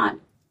that's not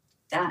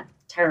that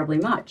terribly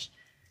much.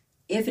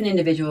 If an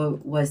individual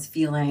was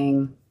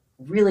feeling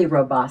really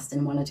robust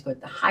and wanted to go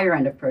at the higher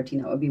end of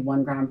protein, that would be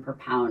 1 gram per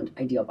pound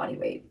ideal body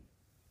weight.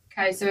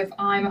 Okay, so if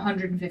I'm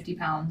 150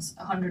 pounds,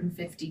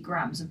 150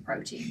 grams of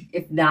protein.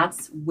 If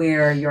that's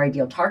where your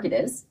ideal target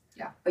is,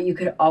 but you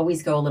could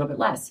always go a little bit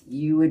less.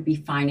 You would be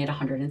fine at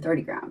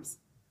 130 grams.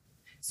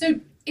 So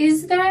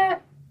is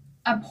there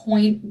a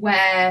point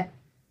where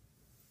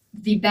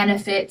the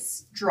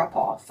benefits drop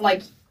off?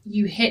 Like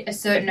you hit a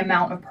certain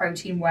amount of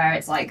protein where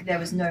it's like there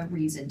was no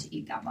reason to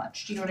eat that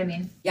much. Do you know what I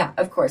mean? Yeah,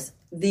 of course.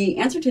 The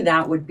answer to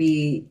that would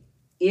be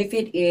if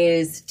it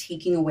is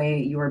taking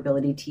away your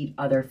ability to eat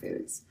other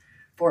foods.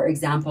 For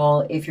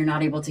example, if you're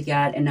not able to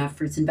get enough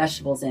fruits and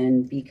vegetables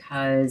in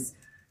because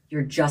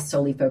you're just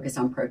solely focused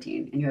on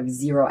protein and you have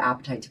zero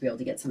appetite to be able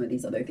to get some of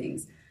these other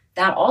things.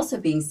 That also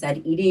being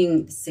said,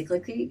 eating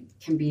cyclically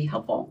can be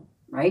helpful,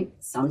 right?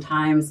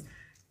 Sometimes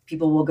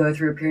people will go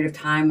through a period of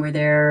time where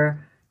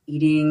they're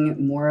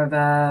eating more of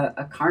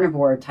a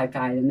carnivore type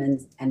diet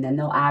and then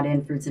they'll add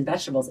in fruits and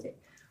vegetables.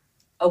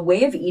 A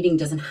way of eating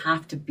doesn't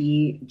have to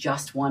be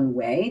just one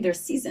way. There's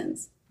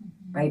seasons,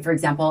 right? For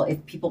example,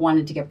 if people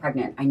wanted to get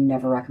pregnant, I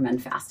never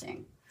recommend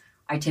fasting.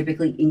 I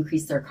typically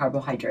increase their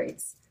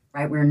carbohydrates,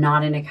 right? We're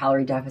not in a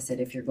calorie deficit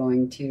if you're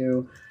going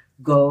to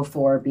go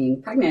for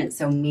being pregnant.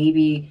 So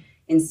maybe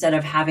instead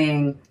of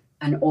having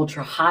an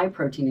ultra high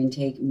protein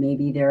intake,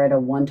 maybe they're at a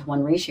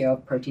 1-to-1 ratio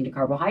of protein to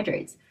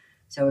carbohydrates.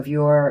 So if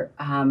your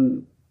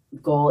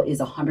goal is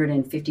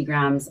 150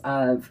 grams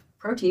of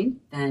protein,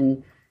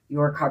 then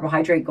your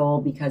carbohydrate goal,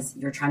 because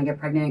you're trying to get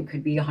pregnant,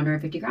 could be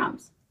 150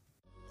 grams.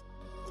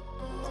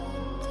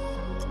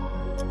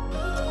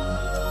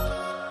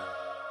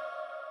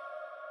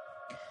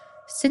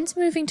 Since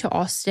moving to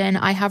Austin,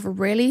 I have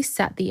really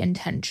set the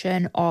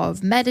intention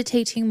of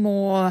meditating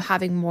more,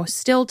 having more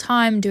still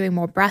time, doing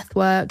more breath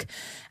work.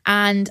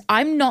 And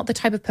I'm not the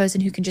type of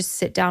person who can just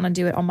sit down and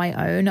do it on my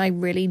own. I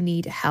really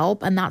need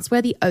help. And that's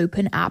where the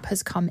Open app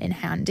has come in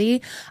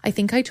handy. I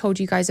think I told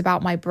you guys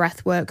about my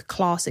breathwork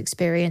class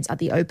experience at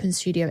the Open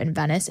Studio in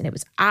Venice, and it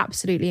was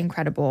absolutely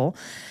incredible.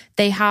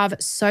 They have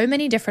so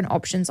many different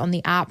options on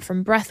the app,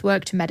 from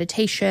breathwork to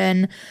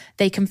meditation.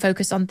 They can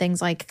focus on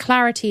things like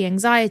clarity,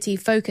 anxiety,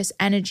 focus,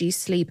 energy,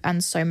 sleep,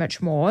 and so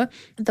much more.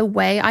 The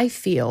way I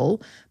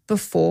feel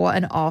before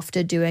and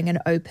after doing an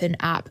Open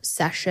app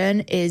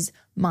session is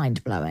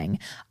mind-blowing.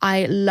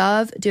 I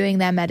love doing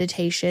their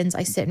meditations.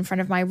 I sit in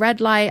front of my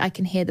red light, I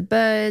can hear the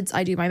birds,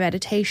 I do my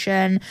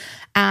meditation,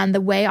 and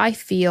the way I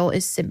feel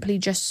is simply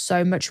just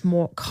so much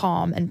more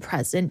calm and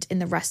present in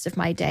the rest of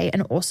my day,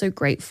 and also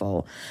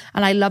grateful.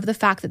 And I love the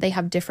fact that they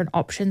have different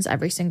options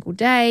every single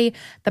day.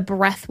 The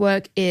breath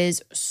work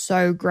is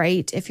so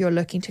great if you're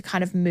looking to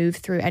kind of move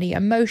through any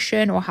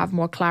emotion or have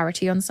more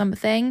clarity on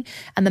something,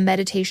 and the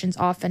meditations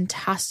are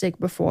fantastic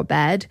before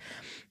bed.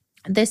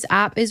 This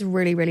app is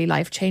really, really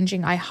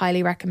life-changing. I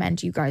highly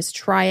recommend you guys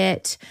try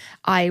it.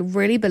 I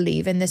really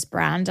believe in this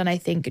brand, and I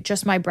think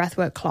just my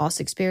breathwork class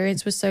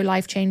experience was so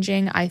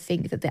life-changing. I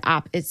think that the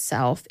app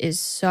itself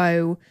is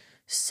so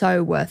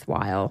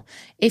worthwhile.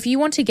 If you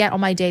want to get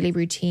on my daily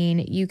routine,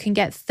 you can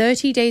get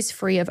 30 days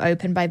free of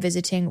Open by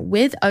visiting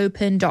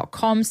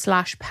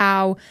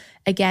withopen.com/pow.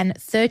 Again,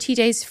 30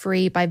 days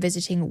free by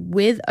visiting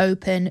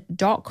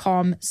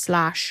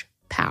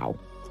withopen.com/pow.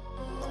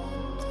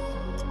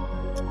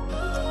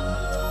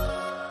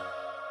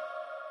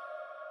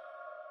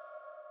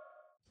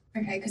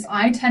 Okay, because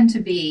I tend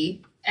to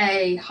be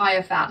a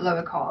higher fat,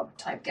 lower carb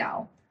type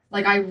gal.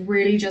 Like, I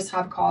really just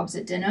have carbs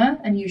at dinner,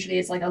 and usually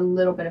it's like a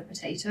little bit of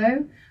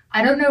potato.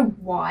 I don't know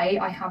why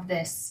I have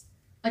this.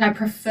 Like, I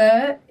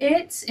prefer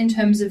it in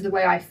terms of the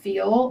way I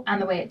feel and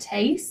the way it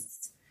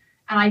tastes.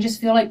 And I just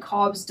feel like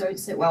carbs don't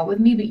sit well with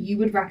me, but you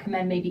would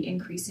recommend maybe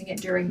increasing it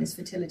during this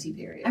fertility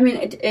period. I mean,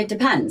 it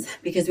depends,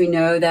 because we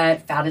know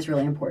that fat is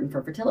really important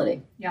for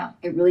fertility. Yeah.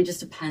 It really just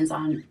depends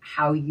on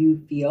how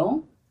you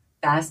feel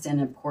best. And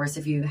of course,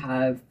 if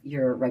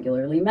you're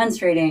regularly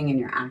menstruating and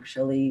you're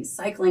actually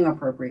cycling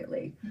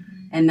appropriately.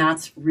 Mm-hmm. And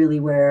that's really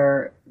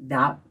where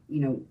that,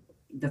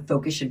 the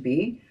focus should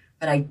be.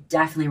 But I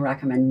definitely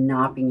recommend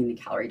not being in a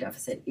calorie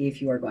deficit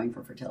if you are going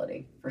for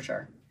fertility, for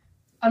sure.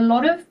 A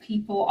lot of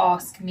people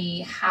ask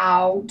me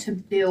how to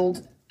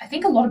build, I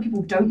think a lot of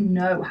people don't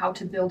know how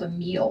to build a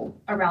meal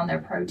around their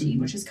protein,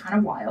 which is kind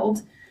of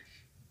wild.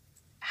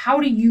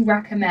 How do you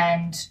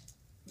recommend,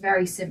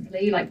 very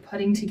simply, like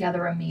putting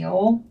together a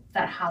meal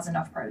that has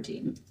enough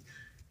protein?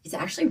 It's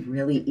actually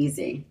really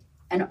easy.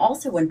 And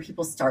also, when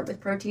people start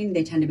with protein,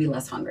 they tend to be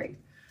less hungry.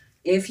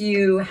 If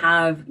you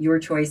have your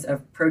choice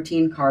of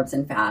protein, carbs,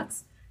 and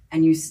fats,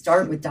 and you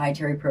start with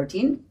dietary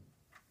protein,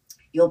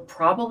 you'll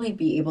probably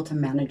be able to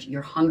manage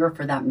your hunger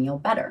for that meal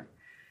better,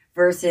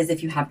 versus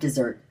if you have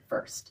dessert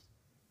first.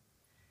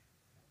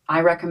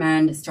 I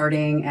recommend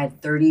starting at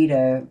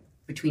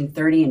between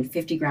 30 and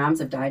 50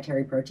 grams of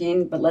dietary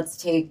protein, but let's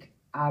take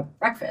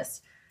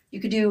breakfast. You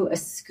could do a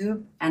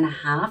scoop and a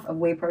half of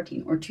whey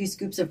protein, or 2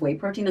 scoops of whey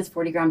protein. That's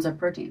 40 grams of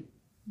protein.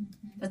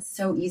 Mm-hmm. That's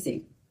so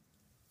easy.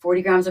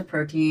 40 grams of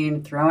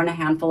protein, throw in a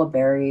handful of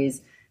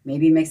berries,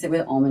 maybe mix it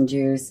with almond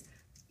juice,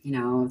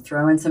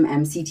 throw in some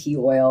MCT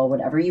oil,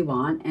 whatever you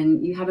want,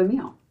 and you have a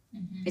meal.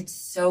 Mm-hmm. It's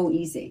so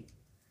easy.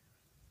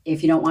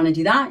 If you don't want to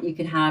do that, you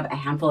could have a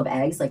handful of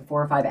eggs, like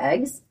 4 or 5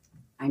 eggs.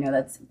 I know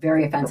that's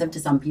very offensive to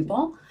some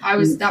people.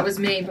 That was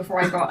me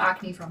before I got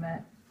acne from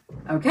it.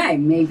 Okay,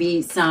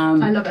 maybe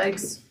some... I love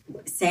eggs.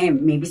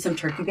 Same, maybe some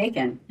turkey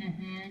bacon.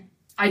 Mm-hmm.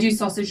 I do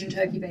sausage and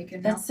turkey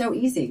bacon now. That's so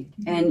easy.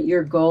 Mm-hmm. And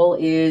your goal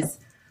is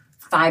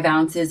 5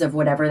 ounces of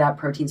whatever that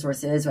protein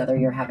source is, whether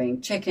you're having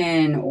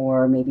chicken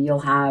or maybe you'll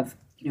have,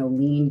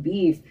 lean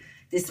beef.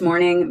 This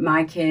morning,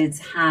 my kids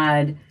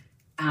had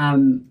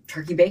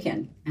turkey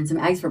bacon and some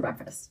eggs for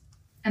breakfast.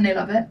 And they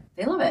love it?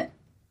 They love it.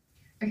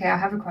 Okay, I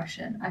have a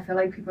question. I feel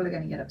like people are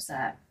going to get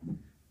upset.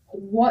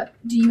 What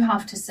do you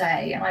have to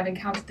say, and I've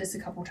encountered this a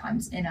couple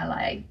times in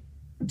LA,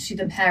 to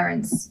the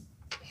parents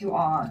who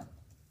are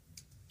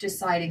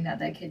deciding that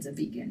their kids are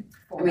vegan?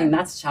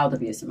 That's child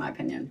abuse, in my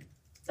opinion.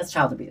 That's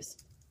child abuse.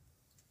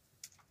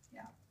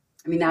 Yeah.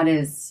 That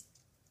is,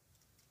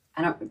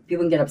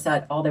 people can get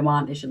upset all they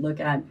want. They should look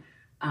at,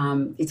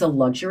 it's a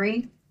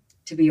luxury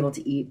to be able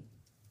to eat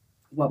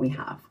what we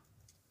have.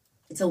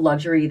 It's a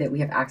luxury that we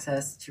have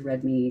access to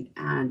red meat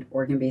and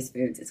organ-based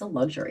foods. It's a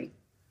luxury.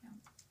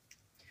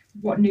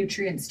 What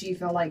nutrients do you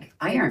feel like?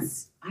 Iron.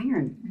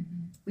 Mm-hmm.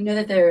 We know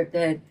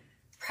that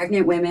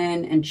pregnant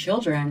women and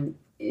children,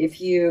 if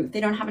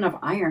they don't have enough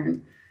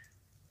iron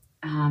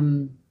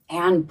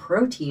and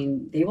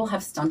protein, they will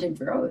have stunted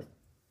growth.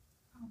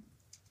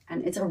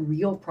 And it's a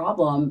real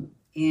problem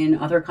in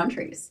other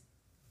countries.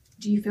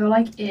 Do you feel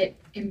like it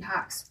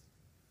impacts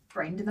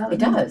brain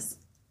development? It does.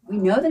 We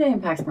know that it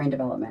impacts brain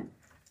development.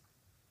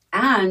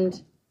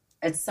 And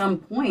at some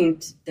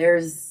point,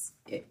 it's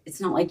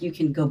not like you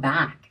can go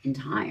back in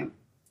time.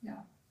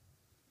 Yeah.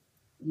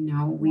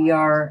 We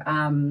are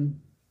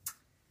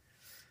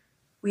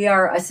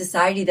a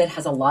society that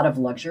has a lot of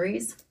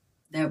luxuries,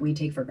 that we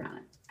take for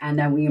granted and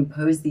that we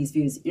impose these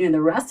views. You know,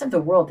 the rest of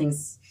the world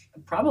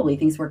probably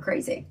thinks we're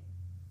crazy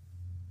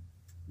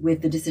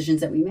with the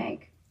decisions that we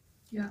make.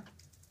 Yeah.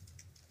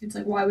 It's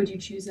like, why would you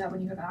choose that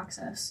when you have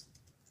access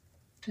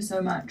to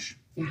so much?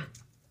 Yeah.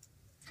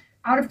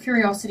 Out of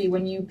curiosity,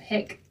 when you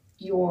pick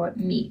your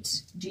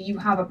meat, do you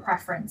have a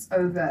preference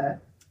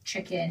over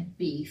chicken,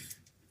 beef?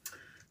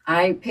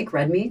 I pick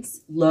red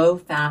meats,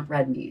 low-fat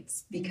red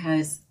meats,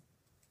 because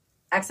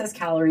excess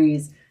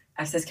calories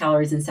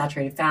and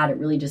saturated fat, it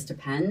really just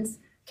depends.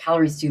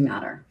 Calories do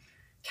matter.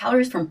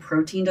 Calories from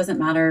protein doesn't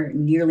matter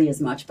nearly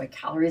as much, but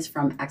calories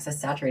from excess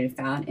saturated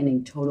fat in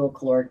a total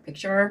caloric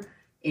picture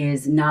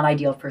is not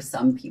ideal for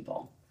some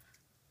people.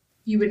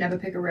 You would never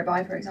pick a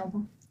ribeye, for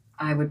example?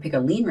 I would pick a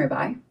lean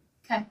ribeye.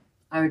 Okay.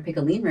 I would pick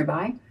a lean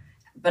ribeye,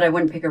 but I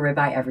wouldn't pick a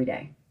ribeye every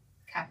day.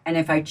 Okay. And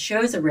if I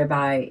chose a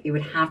ribeye, it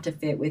would have to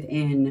fit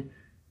within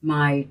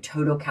my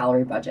total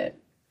calorie budget.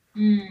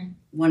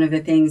 One of the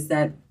things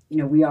that, you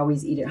know, we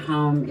always eat at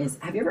home is,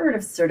 have you ever heard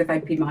of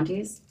certified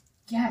Piedmontese?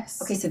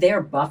 Yes. Okay, so they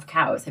are buff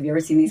cows. Have you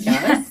ever seen these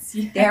cows? Yes,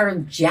 yeah. They are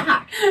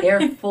jacked.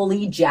 They're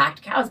fully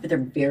jacked cows, but they're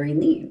very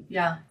lean.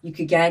 Yeah. You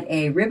could get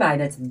a ribeye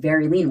that's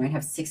very lean, might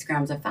have 6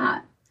 grams of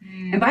fat.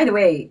 And by the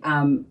way,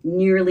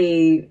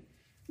 nearly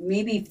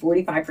maybe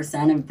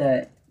 45% of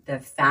the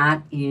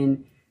fat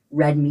in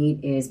red meat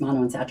is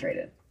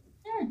monounsaturated.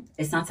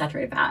 It's not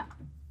saturated fat.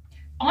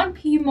 Aren't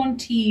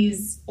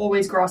Piedmontese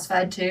always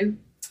grass-fed too?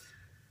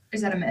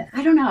 Is that a myth?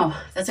 I don't know.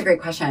 That's a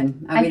great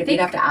question. We'd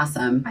have to ask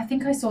them. I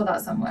think I saw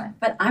that somewhere.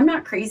 But I'm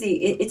not crazy.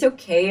 It's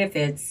okay if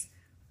it's...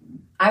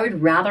 I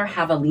would rather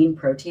have a lean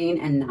protein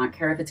and not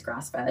care if it's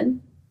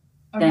grass-fed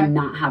than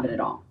not have it at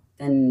all.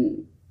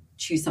 Then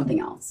choose something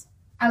else.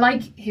 I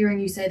like hearing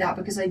you say that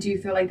because I do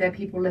feel like there are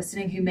people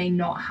listening who may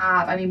not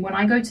have. I mean, when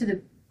I go to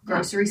the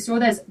grocery store,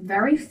 there's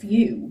very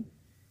few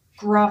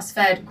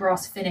grass-fed,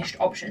 grass-finished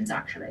options,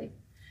 actually.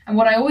 And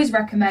what I always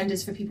recommend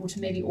is for people to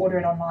maybe order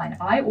it online.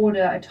 I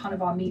order a ton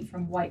of our meat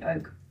from White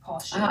Oak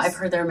Pastures. Oh, I've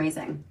heard they're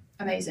amazing.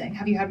 Amazing.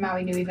 Have you had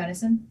Maui Nui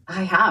venison?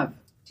 I have.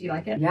 Do you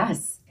like it?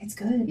 Yes. It's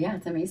good. Yeah,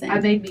 it's amazing. I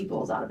made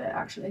meatballs out of it,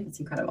 actually. It's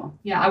incredible.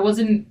 Yeah, I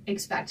wasn't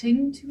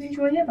expecting to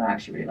enjoy it, but I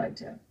actually really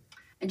liked it.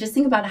 And just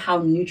think about how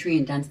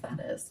nutrient dense that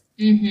is.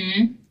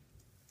 Mm-hmm.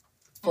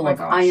 Full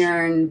of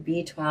iron,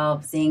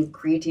 B12, zinc,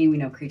 creatine. We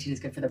know creatine is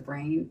good for the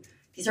brain.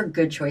 These are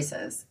good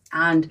choices.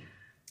 And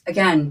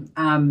again,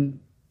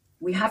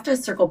 we have to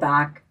circle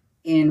back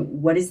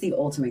in what is the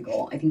ultimate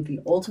goal. I think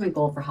the ultimate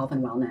goal for health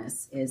and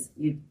wellness is,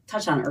 you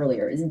touched on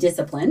earlier, is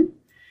discipline.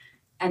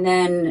 And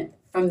then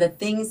from the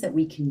things that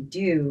we can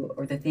do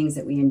or the things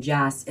that we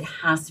ingest, it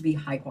has to be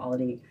high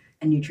quality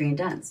and nutrient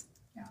dense.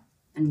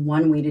 And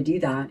one way to do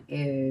that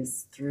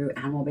is through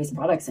animal-based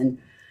products. And,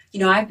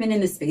 you know, I've been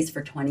in this space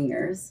for 20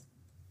 years.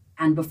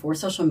 And before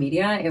social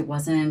media, it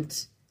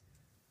wasn't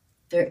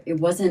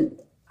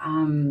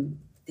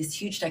this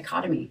huge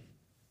dichotomy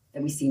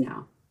that we see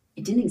now.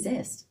 It didn't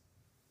exist.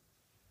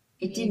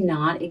 It did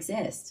not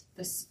exist.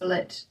 The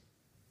split.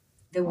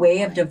 The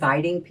way of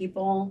dividing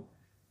people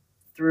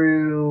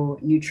through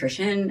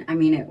nutrition, I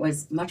mean, it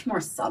was much more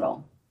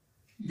subtle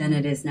than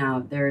it is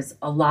now. There's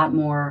a lot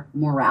more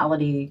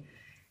morality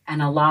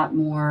and a lot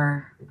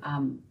more,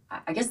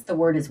 I guess the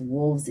word is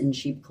wolves in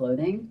sheep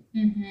clothing,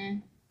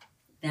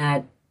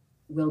 that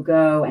will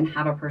go and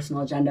have a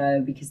personal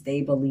agenda because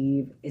they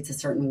believe it's a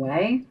certain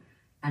way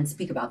and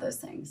speak about those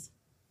things.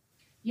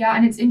 Yeah,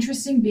 and it's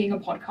interesting being a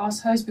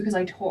podcast host because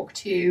I talk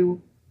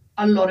to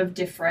a lot of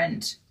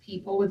different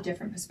people with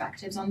different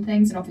perspectives on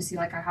things. And obviously,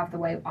 like, I have the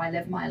way I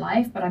live my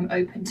life, but I'm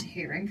open to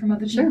hearing from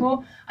other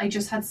people. I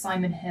just had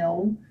Simon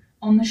Hill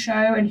on the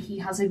show, and he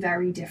has a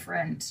very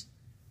different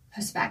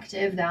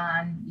perspective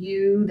than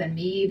you, than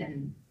me,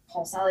 than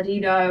Paul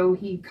Saladino.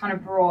 He kind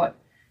of brought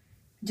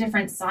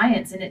different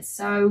science, and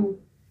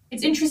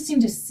it's interesting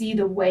to see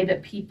the way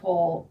that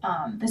people,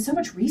 there's so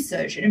much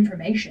research and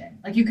information.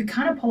 Like, you could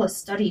kind of pull a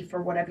study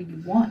for whatever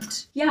you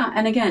want. Yeah,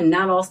 and again,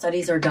 not all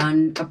studies are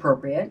done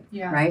appropriate,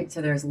 Yeah. right? So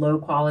there's low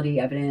quality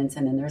evidence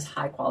and then there's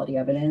high quality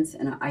evidence.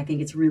 And I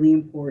think it's really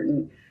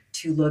important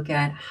to look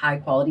at high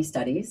quality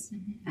studies,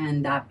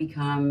 and that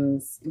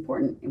becomes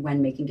important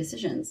when making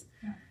decisions.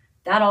 Yeah.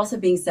 That also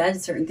being said,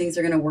 certain things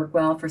are going to work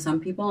well for some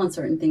people and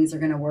certain things are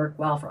going to work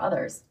well for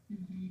others.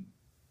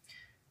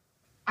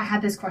 I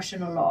had this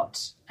question a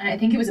lot, and I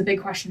think it was a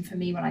big question for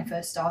me when I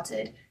first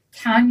started.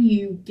 Can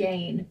you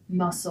gain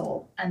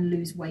muscle and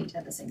lose weight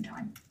at the same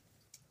time?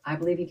 I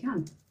believe you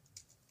can.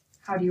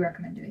 How do you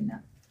recommend doing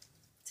that?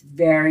 It's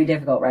very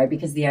difficult, right?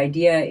 Because the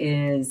idea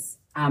is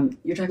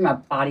you're talking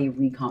about body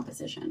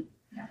recomposition.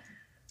 Yeah.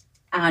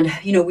 And,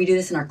 you know, we do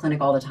this in our clinic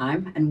all the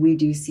time, and we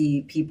do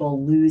see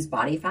people lose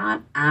body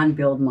fat and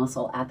build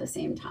muscle at the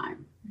same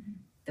time.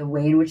 The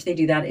way in which they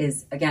do that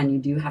is, again, you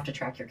do have to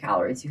track your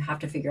calories. You have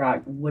to figure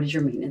out what is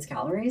your maintenance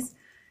calories.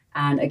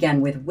 And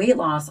again, with weight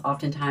loss,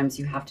 oftentimes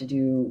you have to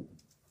do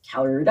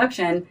calorie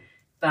reduction,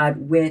 but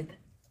with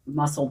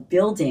muscle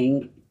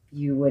building,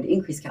 you would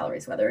increase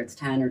calories, whether it's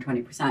 10 or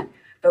 20%.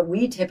 But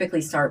we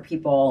typically start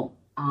people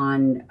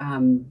on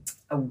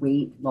a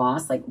weight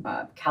loss, like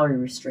calorie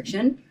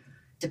restriction,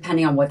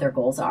 depending on what their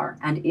goals are.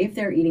 And if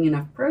they're eating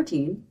enough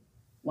protein,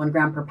 1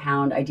 gram per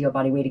pound, ideal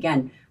body weight,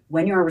 again,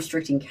 when you are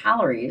restricting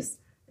calories,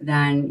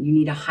 then you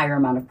need a higher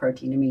amount of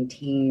protein to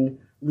maintain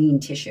lean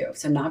tissue.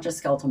 So not just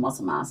skeletal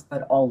muscle mass,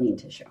 but all lean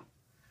tissue.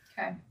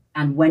 Okay.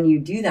 And when you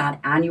do that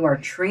and you are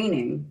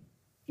training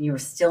and you're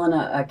still in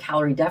a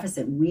calorie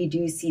deficit, we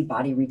do see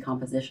body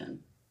recomposition.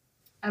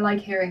 I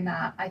like hearing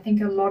that. I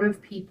think a lot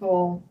of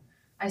people,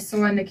 I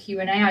saw in the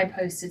Q&A I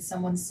posted,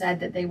 someone said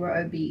that they were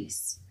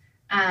obese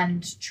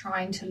and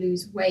trying to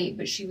lose weight,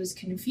 but she was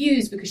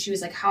confused because she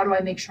was like, how do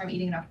I make sure I'm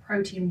eating enough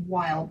protein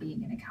while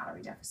being in a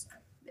calorie deficit?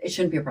 It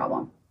shouldn't be a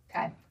problem.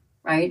 Okay.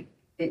 Right?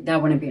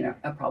 That wouldn't be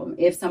a problem.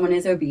 If someone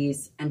is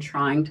obese and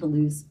trying to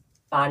lose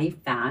body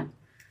fat,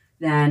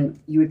 then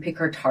you would pick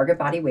her target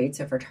body weight.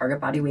 So if her target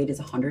body weight is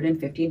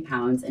 115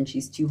 pounds and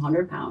she's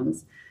 200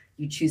 pounds,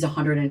 you choose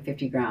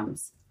 150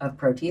 grams of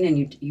protein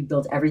and you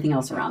build everything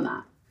else around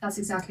that. That's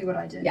exactly what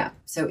I did. Yeah.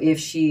 So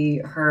if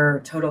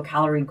her total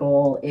calorie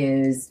goal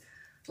is,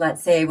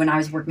 let's say when I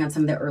was working on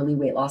some of the early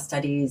weight loss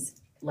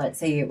studies, let's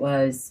say it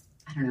was,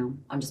 I don't know,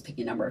 I'm just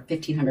picking a number,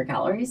 1,500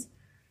 calories,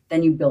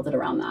 then you build it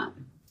around that.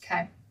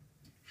 Okay.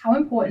 How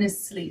important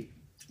is sleep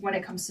when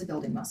it comes to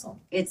building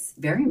muscle? It's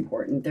very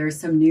important. There's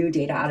some new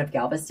data out of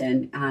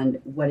Galveston, and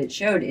what it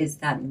showed is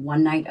that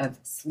 1 night of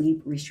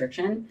sleep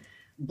restriction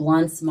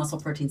blunts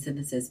muscle protein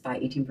synthesis by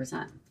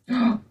 18%.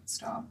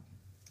 Stop.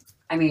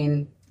 I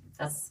mean,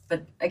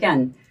 but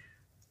again,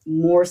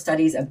 more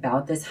studies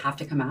about this have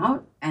to come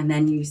out, and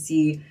then you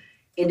see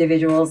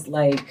individuals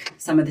like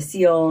some of the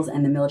SEALs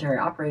and the military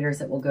operators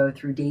that will go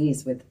through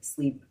days with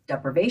sleep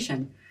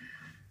deprivation.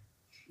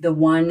 The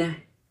one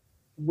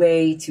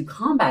way to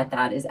combat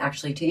that is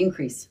actually to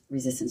increase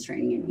resistance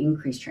training and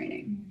increase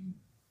training.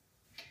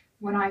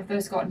 When I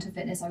first got into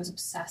fitness, I was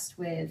obsessed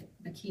with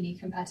bikini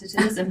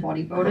competitors and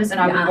bodybuilders, and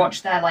I would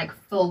watch their like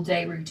full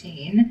day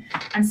routine.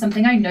 And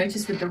something I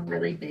noticed with the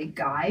really big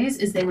guys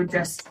is they would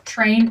just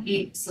train,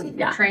 eat, sleep,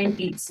 train,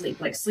 eat, sleep.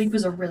 Like sleep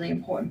was a really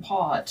important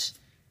part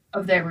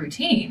of their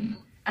routine.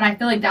 And I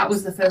feel like that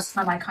was the first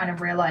time I kind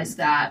of realized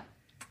that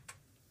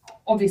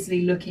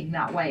obviously looking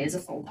that way is a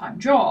full-time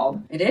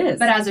job. It is.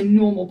 But as a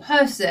normal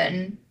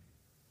person,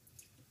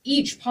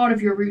 each part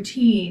of your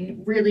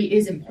routine really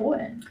is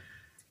important.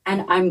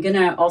 And I'm going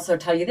to also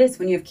tell you this,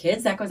 when you have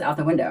kids, that goes out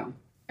the window.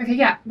 Okay,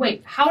 yeah.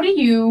 Wait, how do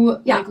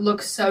you like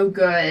look so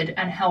good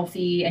and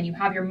healthy and you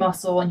have your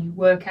muscle and you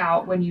work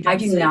out when you don't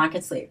sleep? Not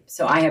get sleep.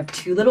 So I have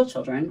 2 little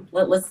children.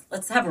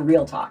 Let's have a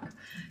real talk.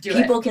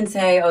 People can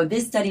say, oh,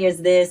 this study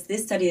is this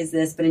study is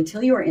this, but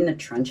until you are in the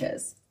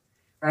trenches,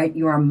 right?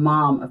 You are a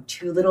mom of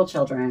 2 little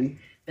children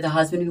with a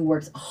husband who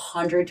works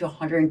 100 to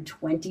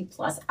 120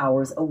 plus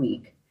hours a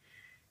week.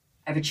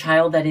 I have a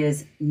child that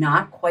is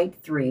not quite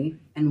 3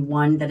 and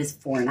one that is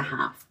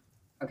 4.5.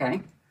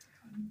 Okay.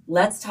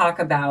 Let's talk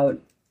about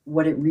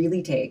what it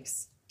really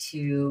takes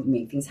to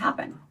make things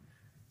happen.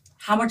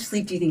 How much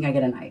sleep do you think I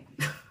get a night?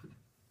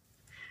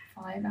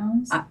 5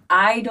 hours?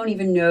 I don't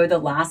even know the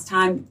last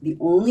time. The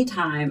only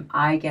time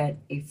I get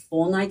a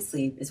full night's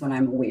sleep is when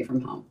I'm away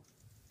from home.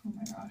 Oh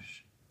my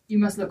gosh. You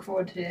must look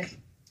forward to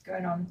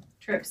going on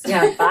trips.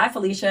 Yeah. Bye,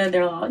 Felicia.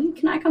 They're like,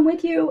 can I come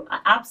with you?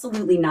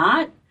 Absolutely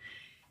not.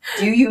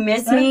 Do you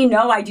miss me?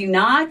 No, I do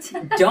not.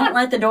 Don't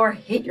let the door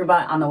hit your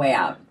butt on the way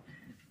out.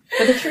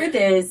 But the truth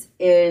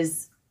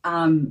is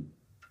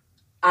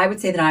I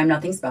would say that I'm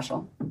nothing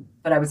special,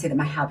 but I would say that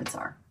my habits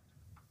are.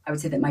 I would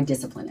say that my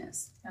discipline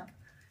is. Yeah.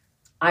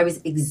 I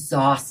was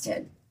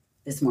exhausted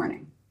this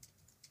morning.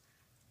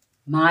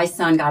 My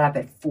son got up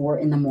at 4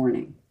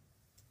 a.m.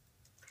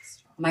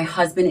 My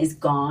husband is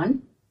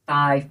gone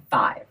by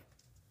 5.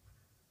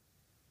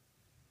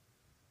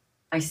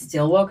 I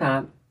still woke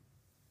up.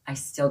 I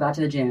still got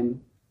to the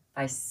gym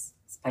by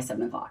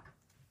 7 o'clock.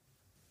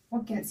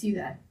 What gets you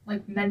there?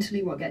 Like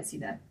mentally, what gets you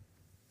there?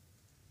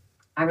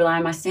 I rely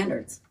on my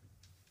standards.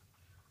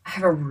 I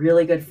have a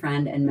really good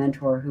friend and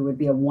mentor who would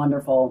be a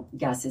wonderful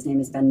guest. His name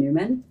is Ben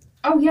Newman.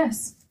 Oh,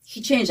 yes.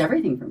 He changed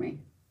everything for me.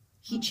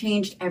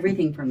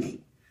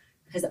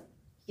 Because,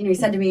 he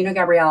said to me,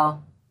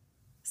 Gabrielle,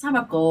 it's not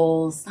about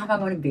goals. It's not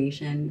about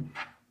motivation.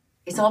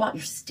 It's all about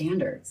your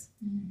standards.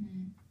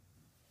 Mm-hmm.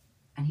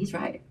 And he's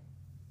right.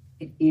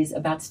 It is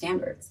about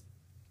standards.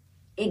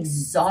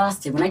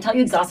 Exhausted. When I tell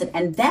you exhausted,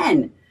 and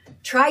then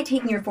try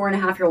taking your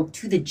 4.5-year-old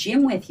to the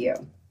gym with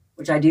you,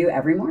 which I do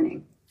every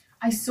morning.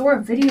 I saw a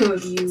video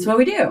of you That's what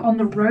we do. On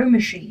the row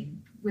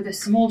machine with a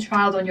small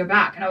child on your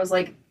back. And I was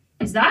like,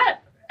 is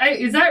that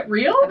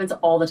real? Happens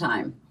all the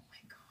time. Oh my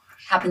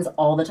gosh. Happens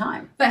all the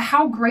time. But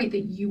how great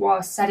that you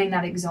are setting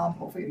that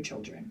example for your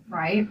children,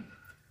 right?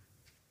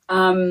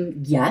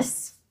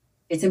 Yes,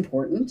 it's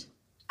important.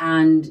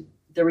 And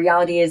the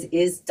reality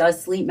is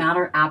does sleep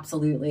matter?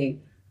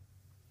 Absolutely.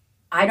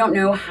 I don't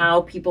know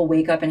how people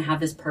wake up and have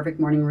this perfect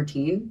morning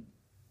routine,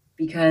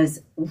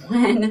 because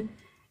when,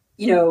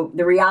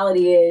 the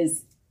reality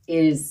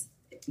is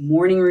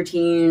morning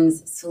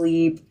routines,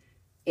 sleep,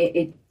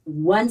 it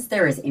once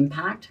there is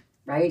impact,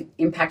 right?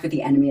 Impact with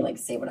the enemy, like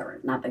say whatever,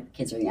 not that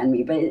kids are the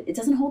enemy, but it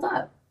doesn't hold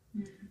up.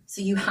 Mm.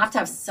 So you have to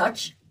have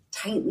such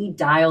tightly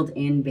dialed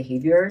in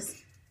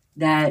behaviors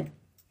that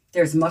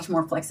there's much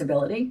more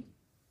flexibility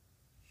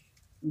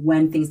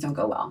when things don't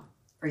go well.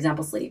 For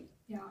example, sleep.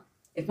 Yeah.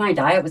 If my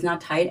diet was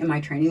not tight and my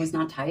training was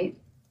not tight,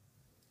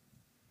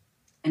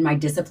 and my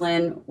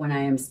discipline when I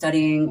am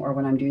studying or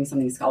when I'm doing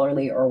something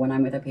scholarly or when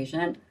I'm with a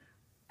patient,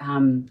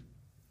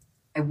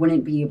 I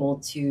wouldn't be able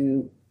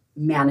to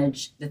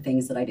manage the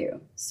things that I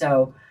do.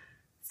 So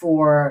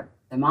for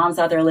the moms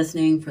out there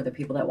listening, for the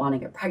people that want to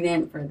get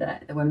pregnant, for the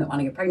women that want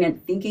to get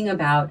pregnant, thinking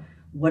about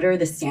what are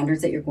the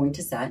standards that you're going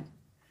to set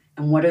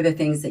and what are the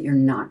things that you're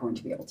not going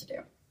to be able to do.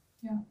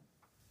 Yeah,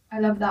 I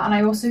love that. And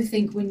I also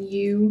think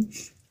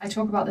I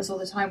talk about this all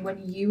the time,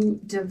 when you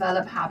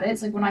develop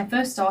habits, like when I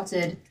first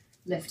started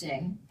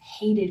lifting,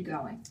 hated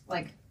going.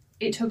 Like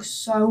it took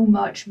so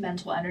much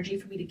mental energy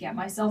for me to get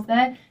myself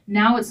there.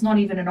 Now it's not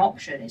even an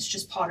option. It's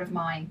just part of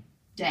my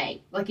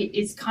day. Like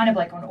it's kind of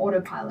like on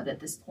autopilot at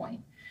this point.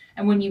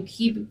 And when you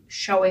keep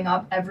showing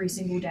up every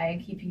single day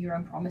and keeping your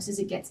own promises,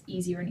 it gets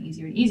easier and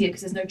easier and easier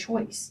because there's no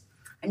choice.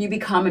 And you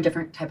become a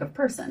different type of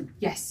person.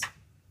 Yes,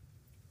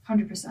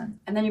 100%.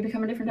 And then you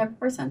become a different type of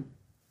person.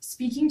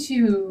 Speaking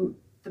to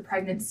the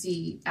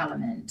pregnancy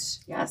element.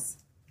 Yes.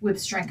 With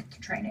strength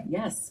training.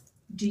 Yes.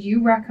 Do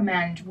you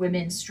recommend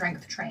women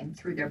strength train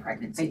through their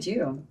pregnancy? I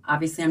do.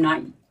 Obviously, I'm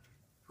not,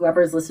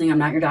 whoever is listening, I'm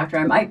not your doctor.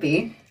 I might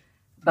be.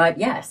 But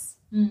yes.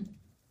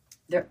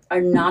 There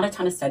are not a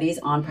ton of studies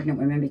on pregnant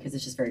women because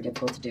it's just very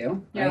difficult to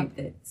do. Right?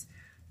 Yeah. It's,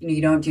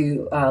 you don't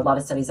do a lot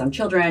of studies on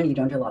children. You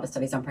don't do a lot of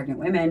studies on pregnant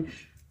women.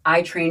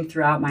 I trained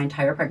throughout my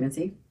entire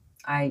pregnancy.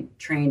 I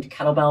trained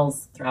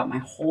kettlebells throughout my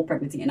whole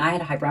pregnancy. And I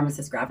had a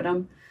hyperemesis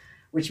gravidum,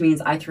 which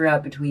means I threw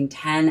up between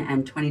 10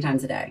 and 20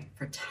 times a day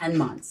for 10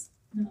 months.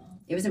 No.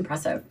 It was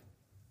impressive.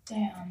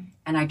 Damn.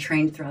 And I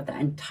trained throughout the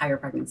entire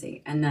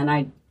pregnancy. And then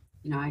I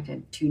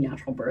did 2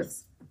 natural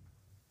births.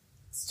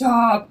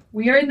 Stop.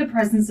 We are in the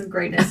presence of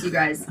greatness, you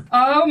guys.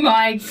 Oh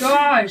my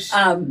gosh.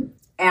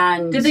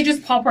 And did they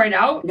just pop right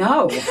out?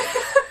 No.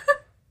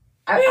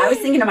 I was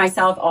thinking to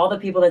myself, all the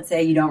people that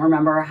say you don't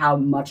remember how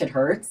much it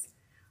hurts.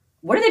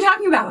 What are they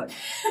talking about?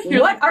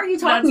 What are you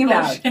talking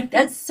about?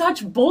 That's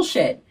such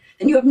bullshit.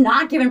 And you have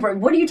not given birth.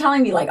 What are you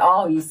telling me? Like,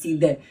 oh, you see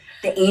the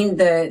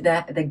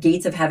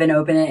gates of heaven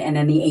open and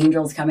then the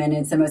angels come in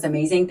and it's the most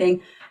amazing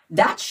thing.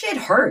 That shit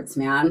hurts,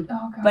 man.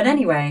 Oh, God. But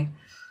anyway,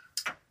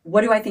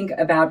 what do I think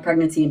about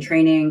pregnancy and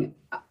training?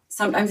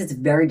 Sometimes it's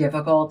very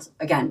difficult.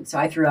 Again, so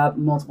I threw up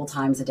multiple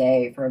times a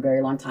day for a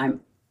very long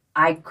time.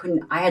 I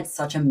had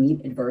such a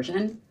meat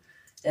aversion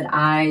that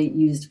I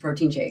used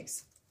protein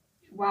shakes.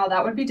 Wow,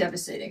 that would be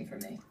devastating for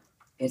me.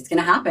 It's going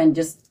to happen.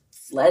 Just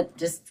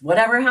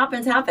whatever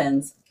happens,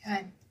 happens.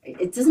 Okay.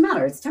 It doesn't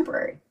matter. It's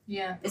temporary.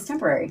 Yeah. It's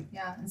temporary.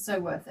 Yeah, it's so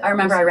worth it. I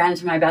remember I ran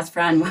into my best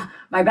friend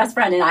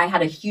and I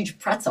had a huge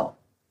pretzel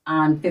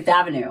on Fifth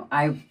Avenue.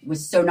 I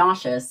was so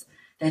nauseous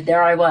that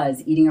there I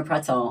was eating a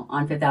pretzel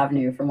on Fifth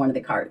Avenue from one of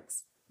the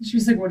carts. She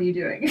was like, what are you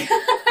doing?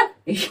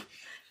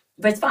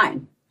 But it's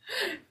fine.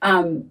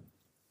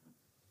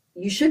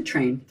 You should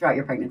train throughout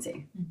your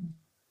pregnancy. Mm-hmm.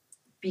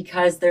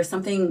 Because there's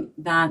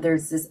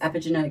this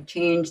epigenetic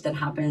change that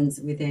happens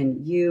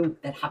within you,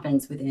 that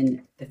happens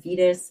within the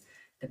fetus,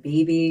 the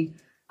baby.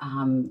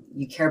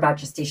 You care about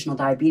gestational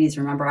diabetes.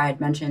 Remember, I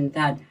had mentioned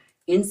that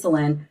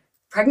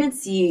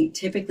pregnancy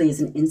typically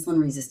is an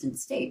insulin-resistant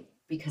state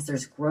because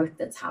there's growth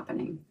that's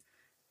happening.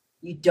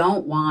 You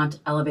don't want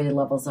elevated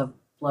levels of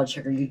blood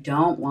sugar. You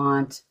don't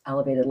want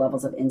elevated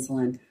levels of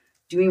insulin.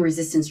 Doing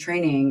resistance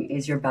training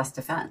is your best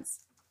defense.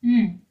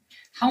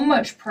 How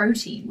much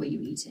protein were you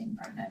eating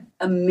pregnant?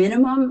 A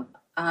minimum,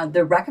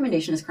 the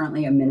recommendation is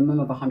currently a minimum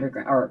of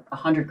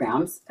 100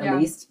 grams at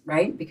least,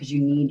 right? Because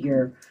you need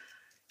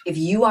if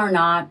you are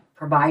not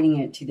providing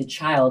it to the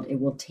child, it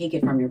will take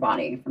it from your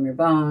body, from your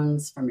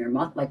bones, from your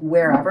like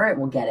wherever, it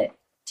will get it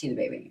to the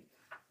baby.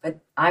 But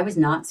I was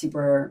not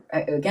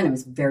again, it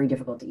was very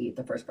difficult to eat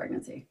the first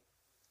pregnancy.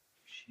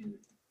 Shoot.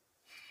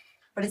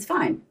 But it's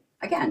fine.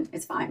 Again,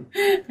 it's fine.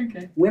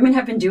 Okay. Women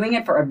have been doing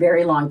it for a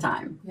very long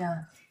time.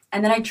 Yeah.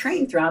 And then I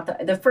trained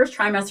throughout the first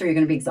trimester. You're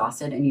going to be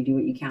exhausted and you do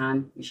what you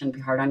can. You shouldn't be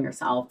hard on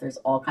yourself. There's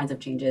all kinds of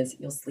changes.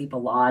 You'll sleep a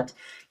lot.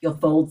 You'll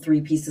fold 3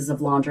 pieces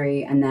of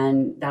laundry and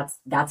then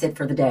that's it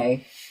for the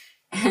day.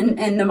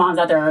 And the moms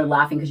out there are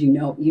laughing because you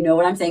know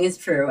what I'm saying is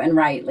true and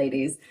right,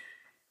 ladies.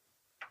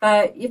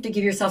 But you have to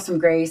give yourself some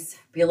grace,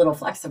 be a little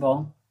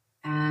flexible.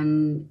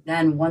 And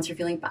then once you're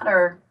feeling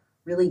better,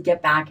 really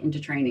get back into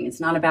training. It's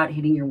not about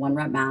hitting your 1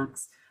 rep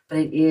max, but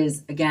it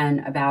is,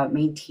 again, about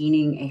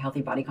maintaining a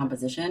healthy body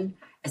composition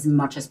as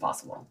much as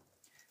possible.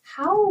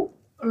 How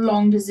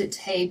long does it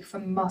take for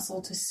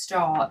muscle to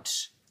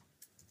start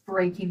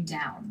breaking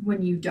down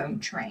when you don't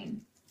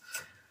train?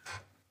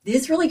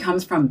 This really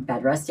comes from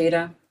bed rest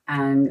data.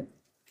 And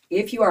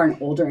if you are an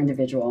older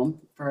individual,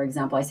 for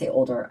example, I say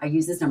older, I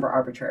use this number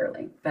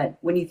arbitrarily. But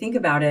when you think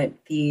about it,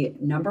 the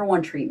number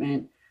 1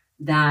 treatment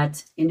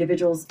that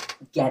individuals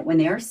get when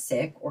they are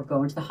sick or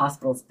go into the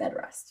hospital is bed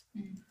rest.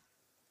 Mm-hmm.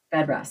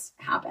 Bed rest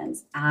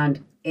happens.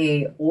 And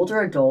an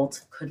older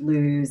adult could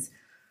lose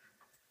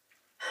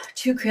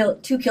 2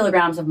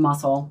 kilograms of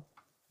muscle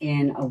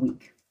in a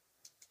week.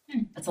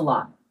 That's a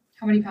lot.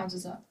 How many pounds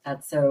is that?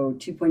 That's so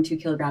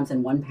 2.2 kilograms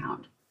in 1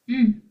 pound.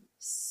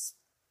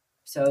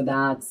 So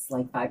that's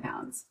like 5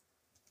 pounds.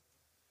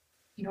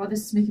 You know what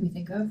this is making me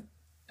think of?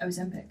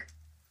 Ozempic.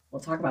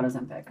 We'll talk about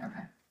Ozempic.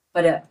 Okay.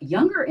 But a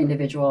younger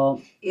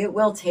individual, it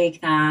will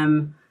take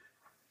them,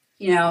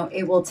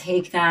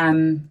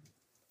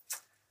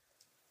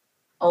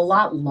 a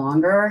lot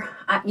longer.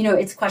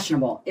 It's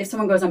questionable. If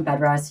someone goes on bed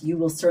rest, you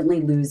will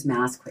certainly lose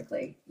mass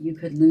quickly. You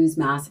could lose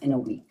mass in a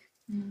week.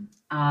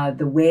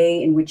 The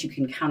way in which you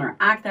can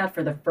counteract that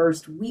for the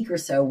first week or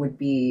so would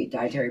be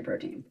dietary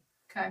protein.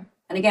 Okay.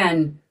 And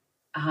again,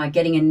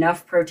 getting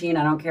enough protein,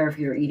 I don't care if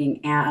you're eating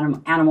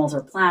animals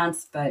or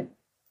plants, but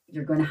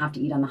you're going to have to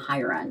eat on the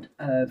higher end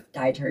of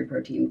dietary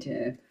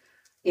protein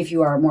if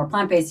you are more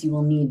plant-based, you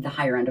will need the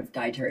higher end of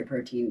dietary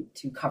protein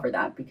to cover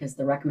that, because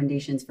the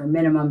recommendations for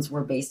minimums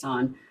were based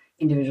on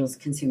individuals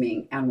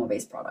consuming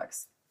animal-based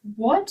products.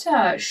 What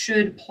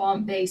should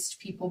plant-based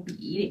people be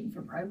eating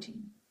for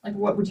protein? Like,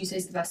 what would you say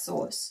is the best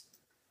source?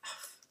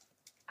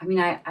 I mean,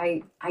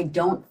 I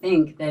don't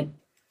think that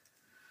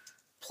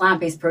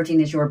plant-based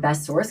protein is your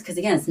best source, because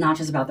again, it's not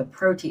just about the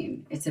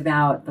protein. It's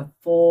about the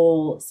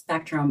full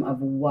spectrum of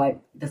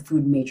what the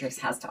food matrix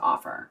has to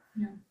offer.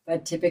 Yeah.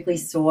 But typically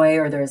soy,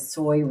 or there's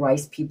soy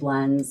rice pea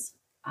blends,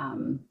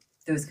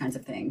 those kinds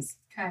of things.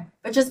 Okay.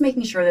 But just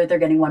making sure that they're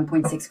getting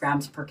 1.6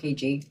 grams per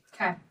kg.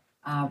 Okay.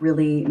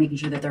 Really making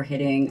sure that they're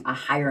hitting a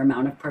higher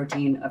amount of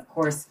protein. Of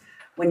course,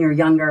 when you're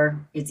younger,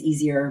 it's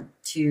easier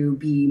to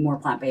be more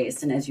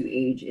plant-based, and as you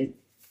age,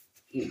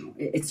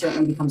 it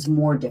certainly becomes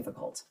more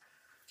difficult.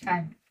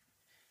 Okay.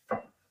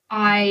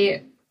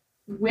 I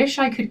wish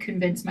I could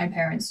convince my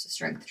parents to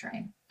strength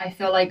train. I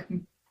feel like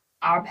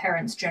our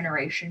parents'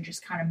 generation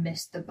just kind of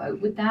missed the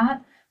boat with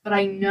that. But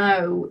I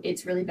know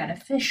it's really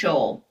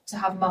beneficial to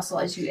have muscle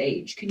as you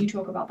age. Can you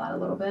talk about that a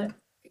little bit?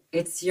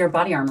 It's your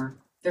body armor.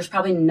 There's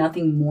probably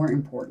nothing more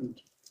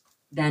important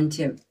than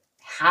to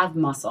have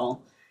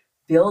muscle,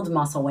 build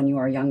muscle when you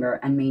are younger,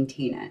 and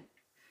maintain it.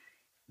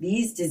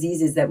 These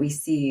diseases that we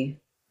see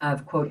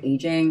of, quote,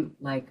 aging,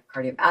 like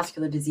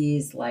cardiovascular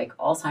disease, like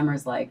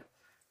Alzheimer's, like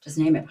just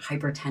name it,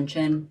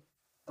 hypertension,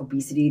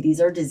 obesity,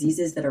 these are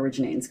diseases that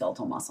originate in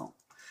skeletal muscle.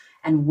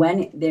 And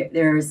when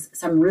there's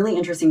some really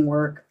interesting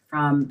work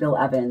from Bill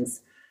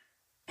Evans,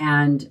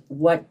 and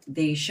what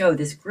they show,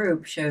 this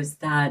group shows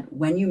that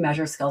when you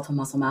measure skeletal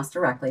muscle mass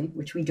directly,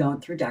 which we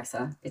don't through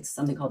DEXA, it's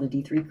something called a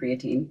D3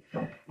 creatine,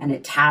 and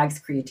it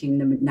tags creatine.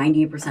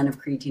 98%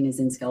 of creatine is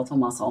in skeletal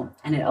muscle,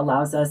 and it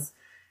allows us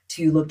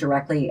to look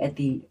directly at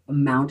the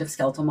amount of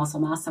skeletal muscle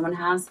mass someone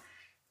has.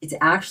 It's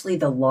actually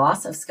the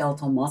loss of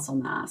skeletal muscle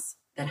mass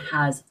that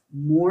has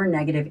more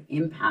negative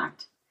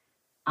impact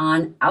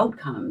on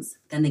outcomes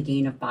than the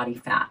gain of body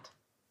fat.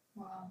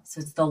 Wow. So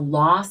it's the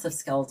loss of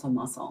skeletal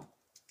muscle.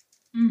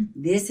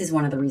 This is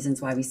one of the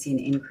reasons why we see an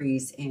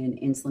increase in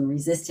insulin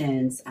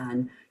resistance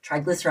and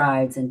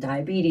triglycerides and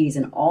diabetes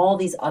and all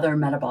these other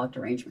metabolic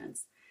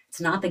derangements. It's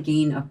not the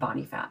gain of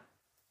body fat.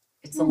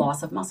 It's the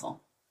loss of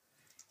muscle.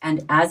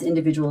 And as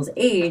individuals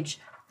age,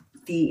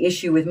 the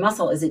issue with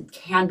muscle is it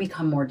can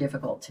become more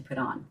difficult to put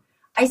on.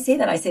 I say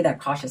that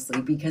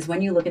cautiously, because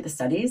when you look at the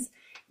studies,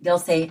 they'll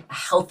say a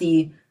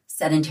healthy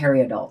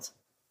sedentary adult.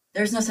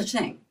 There's no such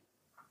thing.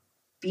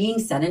 Being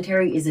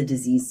sedentary is a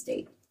disease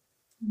state.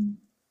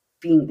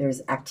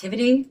 There's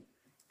activity,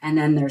 and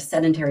then there's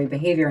sedentary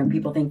behavior, and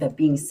people think that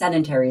being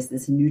sedentary is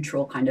this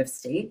neutral kind of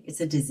state. It's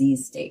a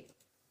disease state.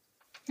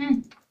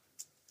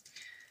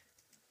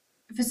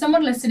 For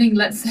someone listening,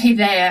 let's say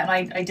and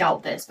I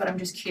doubt this, but I'm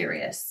just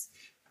curious,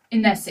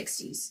 in their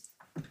 60s.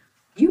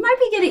 You might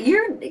be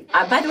getting,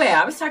 by the way,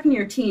 I was talking to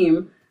your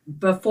team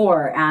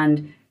before,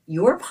 and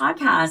your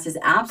podcast is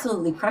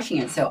absolutely crushing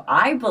it. So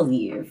I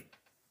believe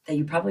that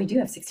you probably do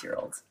have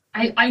 6-year-olds.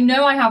 I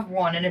know I have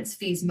one, and it's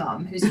Fee's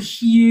mum, who's a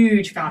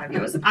huge fan of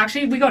yours.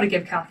 Actually, we got to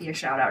give Kathy a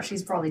shout out.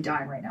 She's probably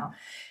dying right now.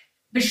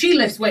 But she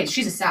lifts weights.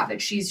 She's a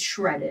savage. She's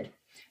shredded.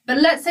 But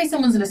let's say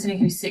someone's listening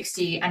who's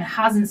 60 and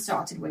hasn't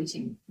started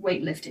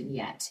weightlifting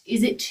yet.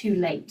 Is it too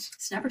late?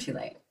 It's never too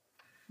late.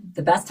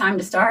 The best time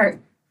to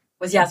start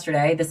was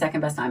yesterday. The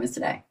second best time is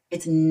today.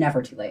 It's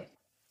never too late.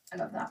 I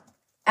love that.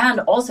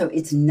 And also,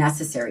 it's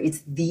necessary.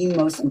 It's the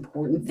most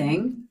important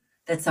thing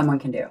that someone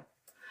can do.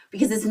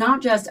 Because it's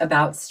not just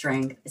about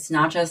strength. It's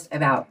not just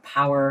about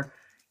power.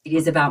 It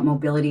is about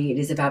mobility. It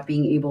is about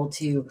being able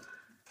to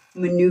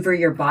maneuver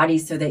your body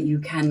so that you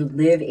can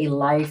live a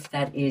life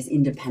that is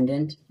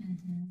independent.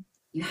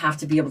 You have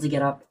to be able to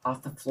get up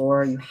off the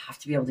floor. You have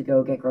to be able to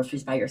go get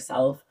groceries by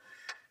yourself.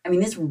 I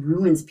mean, this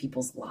ruins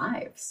people's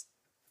lives.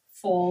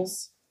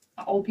 Falls.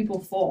 Old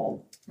people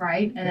fall,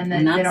 right? And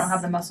then they don't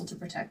have the muscle to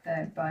protect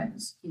their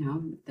bones. You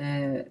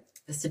know,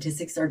 the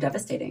statistics are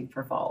devastating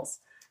for falls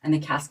and the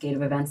cascade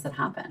of events that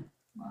happen.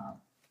 Wow.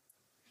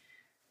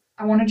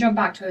 I want to jump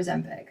back to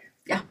Ozempic.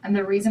 Yeah. And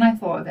the reason I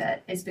thought of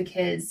it is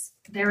because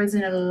there is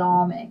an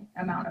alarming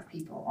amount of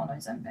people on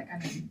Ozempic.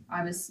 I mean,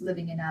 I was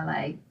living in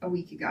LA a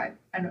week ago,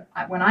 and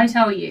when I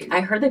tell you...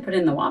 I heard they put it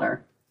in the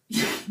water.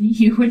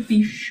 you would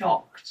be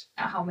shocked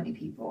at how many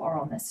people are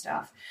on this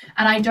stuff.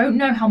 And I don't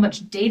know how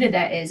much data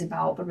there is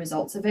about the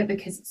results of it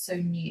because it's so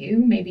new.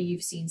 Maybe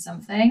you've seen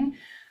something.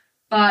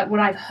 But what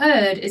I've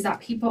heard is that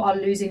people are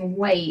losing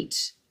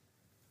weight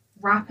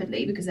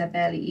rapidly because they're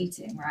barely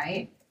eating,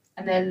 right?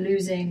 And they're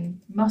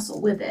losing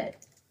muscle with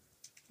it.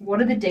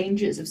 What are the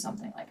dangers of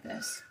something like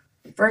this?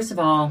 First of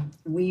all,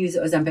 we use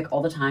Ozempic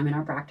all the time in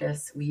our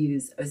practice. We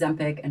use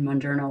Ozempic and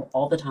Mounjaro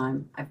all the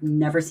time. I've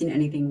never seen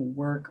anything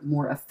work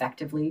more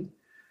effectively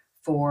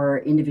for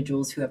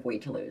individuals who have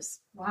weight to lose.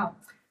 Wow.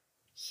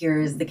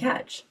 Here's the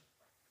catch.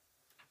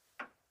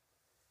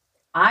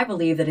 I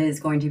believe that it is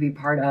going to be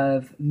part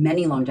of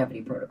many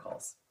longevity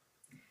protocols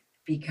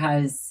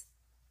because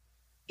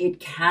it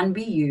can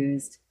be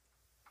used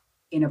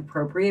in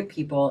appropriate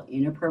people,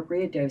 in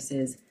appropriate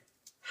doses,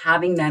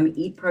 having them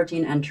eat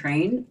protein and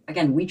train.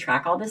 Again, we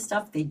track all this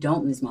stuff. They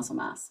don't lose muscle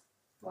mass.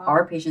 Wow.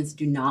 Our patients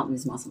do not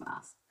lose muscle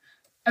mass.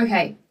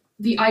 Okay,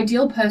 the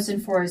ideal person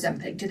for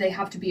Ozempic, do they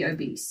have to be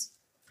obese?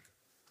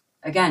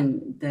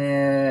 Again,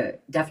 the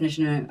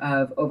definition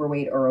of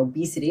overweight or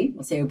obesity,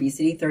 we'll say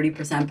obesity,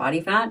 30%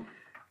 body fat.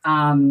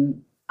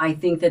 I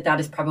think that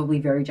that is probably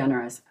very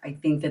generous. I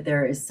think that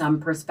there is some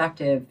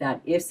perspective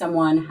that if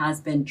someone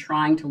has been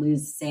trying to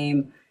lose the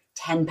same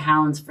 10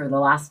 pounds for the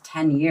last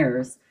 10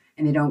 years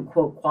and they don't,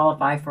 quote,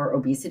 qualify for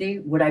obesity,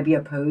 would I be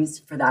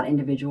opposed for that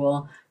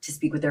individual to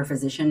speak with their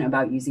physician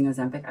about using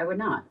Ozempic? I would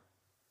not.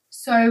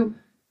 So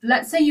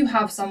let's say you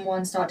have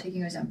someone start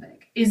taking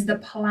Ozempic. Is the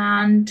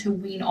plan to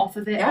wean off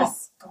of it?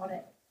 Yes. Oh, got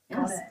it.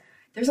 Yes. Got it.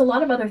 There's a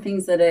lot of other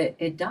things that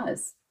it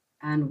does.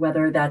 And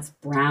whether that's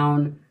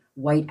brown,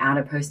 white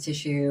adipose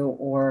tissue,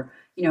 or,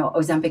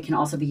 Ozempic can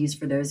also be used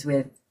for those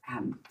with,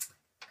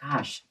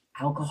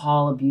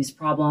 alcohol abuse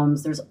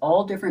problems. There's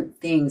all different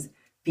things.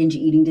 Binge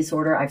eating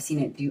disorder, I've seen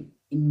it do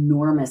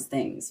enormous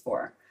things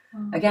for.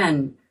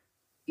 Again,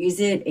 is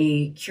it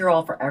a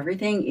cure-all for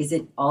everything? Is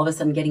it all of a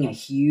sudden getting a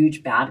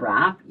huge bad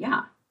rap?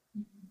 Yeah.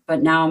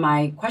 But now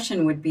my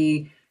question would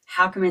be,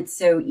 how come it's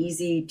so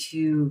easy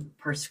to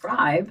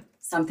prescribe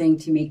something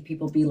to make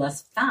people be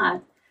less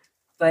fat,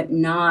 but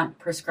not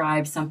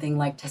prescribe something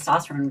like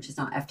testosterone, which is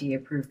not FDA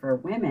approved for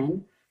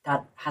women,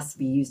 that has to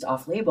be used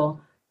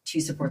off-label to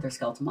support their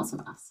skeletal muscle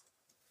mass?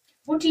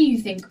 What do you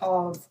think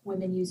of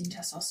women using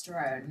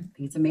testosterone? I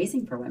think it's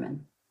amazing for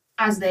women.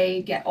 As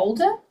they get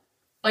older?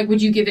 Like,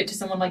 would you give it to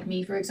someone like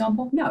me, for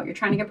example? No, you're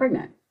trying to get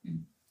pregnant.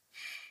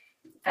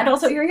 And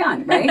also you're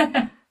young,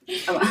 right?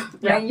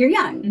 Right? You're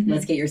young. Mm-hmm.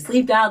 Let's get your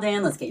sleep dialed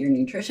in. Let's get your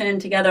nutrition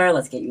together.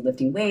 Let's get you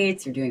lifting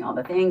weights. You're doing all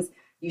the things.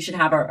 You should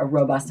have a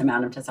robust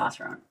amount of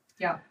testosterone.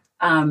 Yeah.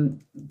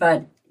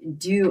 But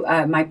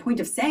my point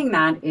of saying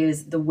that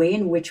is the way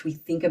in which we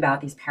think about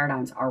these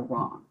paradigms are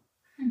wrong.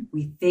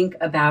 We think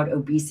about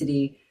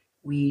obesity.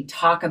 We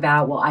talk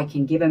about, well, I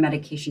can give a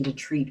medication to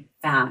treat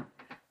fat,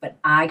 but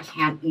I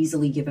can't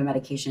easily give a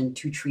medication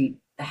to treat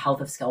the health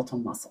of skeletal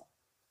muscle.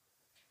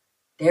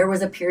 There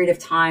was a period of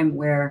time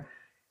where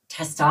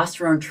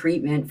testosterone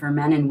treatment for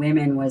men and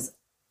women was,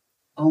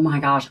 oh my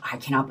gosh, I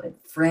cannot,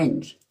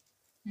 fringe.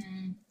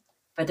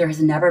 But there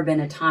has never been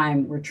a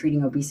time where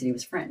treating obesity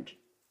was fringe.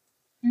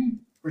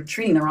 We're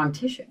treating the wrong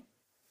tissue.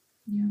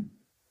 Yeah.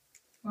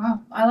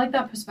 Wow. I like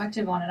that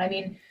perspective on it. I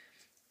mean,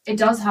 it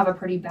does have a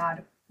pretty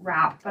bad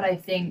rap, but I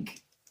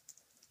think,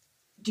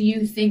 do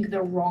you think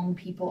the wrong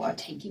people are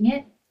taking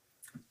it?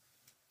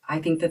 I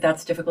think that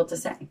that's difficult to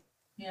say.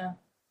 Yeah.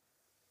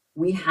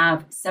 We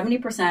have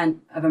 70%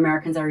 of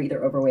Americans are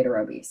either overweight or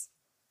obese.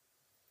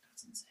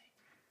 That's insane.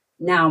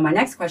 Now, my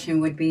next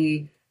question would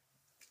be,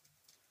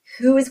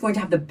 who is going to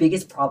have the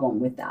biggest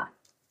problem with that?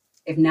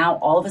 If now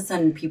all of a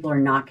sudden people are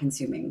not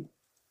consuming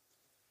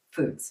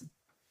foods,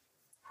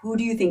 who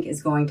do you think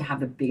is going to have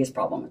the biggest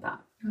problem with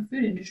that? The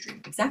food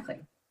industry. Exactly.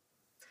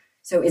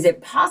 So is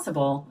it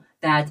possible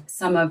that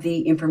some of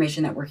the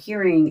information that we're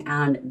hearing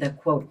and the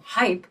quote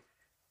hype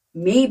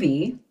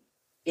maybe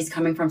is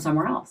coming from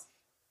somewhere else?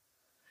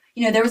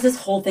 There was this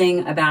whole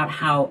thing about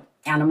how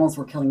animals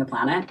were killing the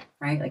planet,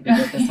 right? Like we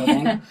did this whole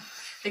thing.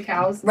 The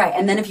cows. Right.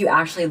 And then if you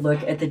actually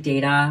look at the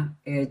data,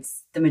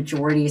 it's the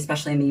majority,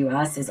 especially in the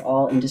US, is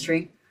all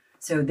industry.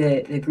 So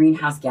the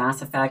greenhouse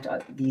gas effect,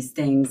 these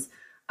things,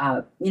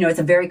 it's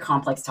a very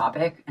complex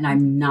topic, and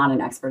I'm not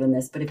an expert in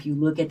this, but if you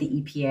look at the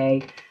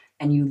EPA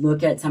and you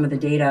look at some of the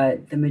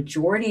data, the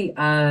majority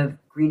of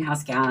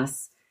greenhouse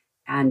gas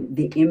and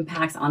the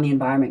impacts on the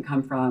environment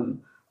come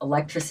from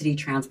electricity,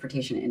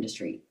 transportation,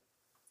 industry,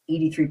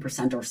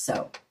 83% or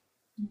so.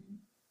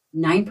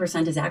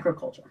 9% is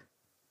agriculture.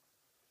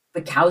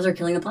 But cows are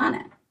killing the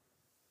planet.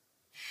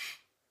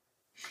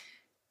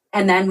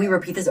 And then we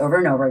repeat this over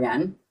and over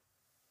again.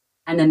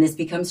 And then this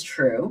becomes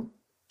true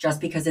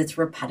just because it's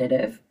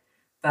repetitive.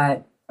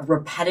 But a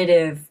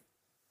repetitive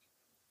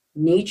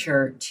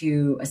nature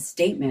to a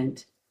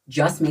statement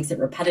just makes it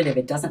repetitive.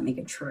 It doesn't make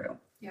it true.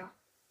 Yeah.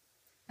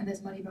 And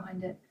there's money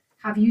behind it.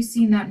 Have you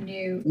seen that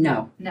new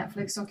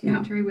Netflix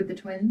documentary with the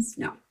twins?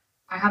 No.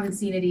 I haven't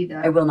seen it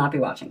either. I will not be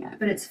watching it.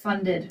 But it's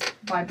funded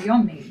by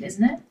Beyond Meat,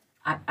 isn't it?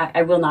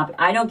 I will not.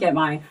 I don't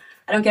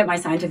I don't get my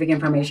scientific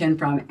information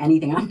from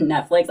anything on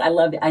Netflix. I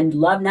love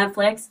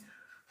Netflix,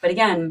 but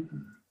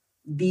again,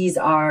 these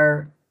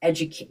are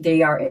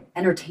they are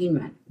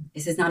entertainment.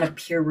 This is not a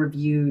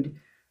peer-reviewed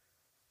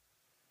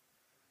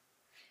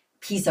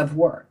piece of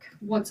work.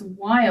 What's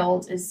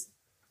wild is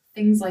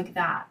things like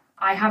that.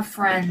 I have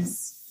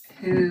friends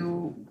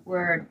who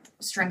were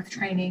strength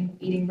training,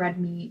 eating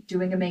red meat,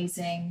 doing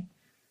amazing.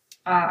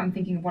 I'm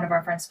thinking of one of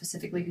our friends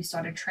specifically who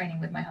started training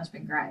with my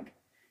husband, Greg.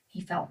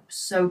 He felt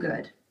so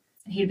good.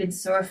 And he'd been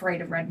so afraid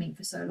of red meat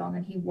for so long.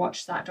 And he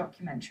watched that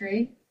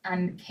documentary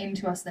and came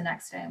to us the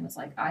next day and was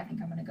like, I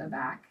think I'm going to go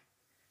back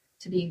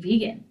to being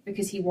vegan,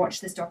 because he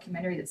watched this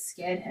documentary that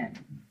scared him.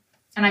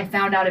 And I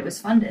found out it was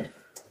funded.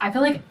 I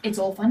feel like it's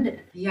all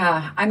funded.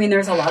 Yeah. I mean,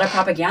 there's a lot of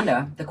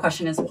propaganda. The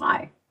question is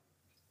why?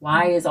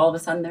 Why is all of a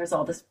sudden there's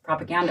all this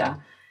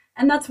propaganda?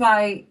 And that's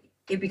why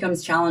it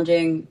becomes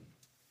challenging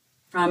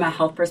from a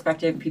health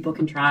perspective. People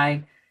can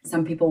try.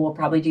 Some people will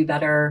probably do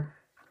better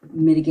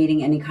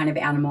mitigating any kind of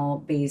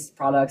animal-based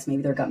products.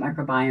 Maybe their gut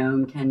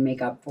microbiome can make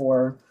up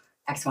for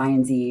X, Y,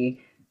 and Z.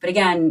 But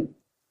again,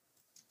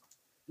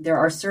 there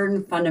are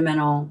certain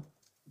fundamental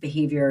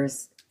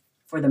behaviors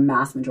for the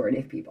mass majority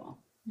of people.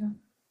 Yeah.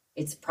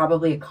 It's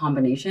probably a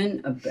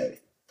combination of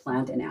both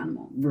plant and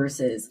animal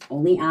versus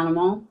only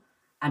animal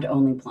and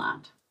only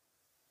plant.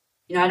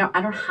 You know,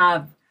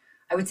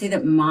 I would say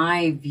that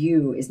my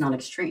view is not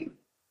extreme,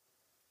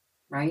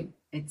 right?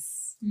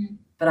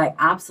 But I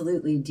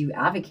absolutely do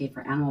advocate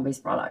for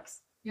animal-based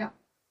products. Yeah.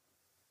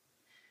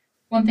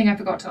 One thing I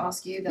forgot to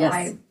ask you that Yes.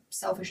 I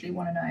selfishly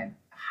want to know,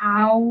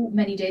 how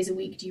many days a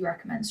week do you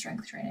recommend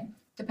strength training?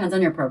 Depends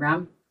on your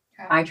program.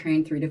 Okay. I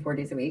train 3 to 4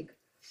 days a week.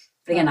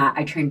 But again,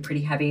 I train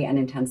pretty heavy and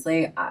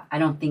intensely. I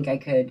don't think I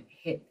could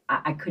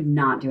I could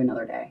not do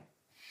another day.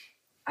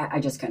 I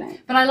just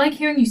couldn't. But I like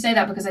hearing you say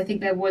that, because I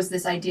think there was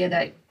this idea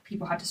that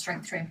people had to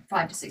strength train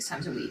 5 to 6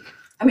 times a week.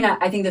 I mean,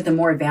 I think that the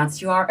more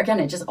advanced you are, again,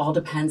 it just all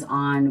depends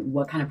on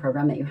what kind of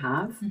program that you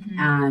have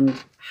and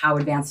how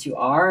advanced you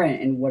are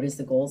and what is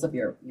the goals of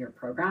your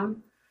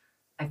program.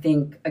 I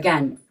think,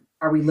 again,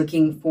 are we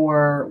looking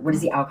for, what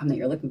is the outcome that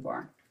you're looking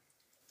for?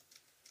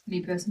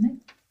 Me personally?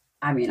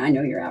 I mean, I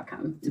know your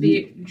outcome. To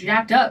be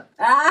jacked up.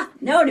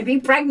 No, to be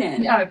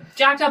pregnant. Yeah,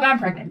 jacked up and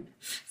pregnant.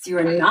 So you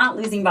are not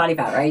losing body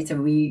fat, right?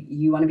 So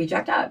you want to be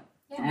jacked up.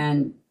 Yeah.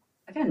 And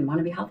again, want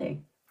to be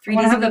healthy. 3 I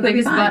want days to a have the week would be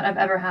biggest fine. butt I've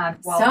ever had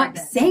while pregnant.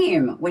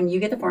 Same. When you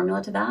get the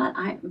formula to that,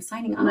 I'm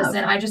signing up.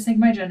 Listen, I just think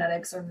my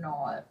genetics are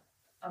not...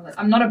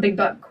 I'm not a big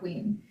butt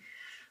queen.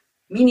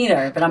 Me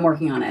neither, but I'm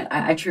working on it.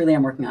 I truly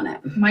am working on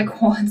it. My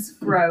quads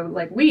grow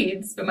like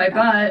weeds, but my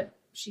butt,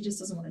 she just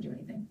doesn't want to do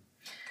anything.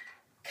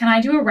 Can I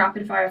do a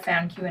rapid fire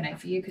fan Q&A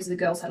for you? Because the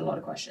girls had a lot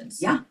of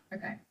questions. Yeah.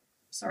 Okay.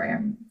 Sorry,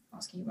 I'm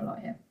asking you a lot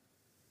here.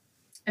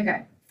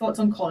 Okay. Thoughts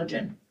on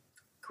collagen?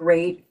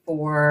 Great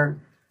for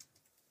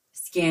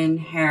skin,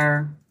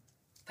 hair,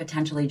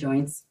 potentially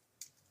joints.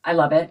 I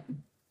love it.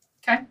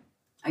 Okay.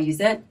 I use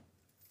it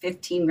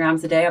 15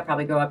 grams a day. I'll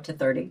probably go up to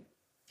 30.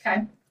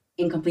 Okay.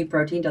 Incomplete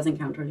protein doesn't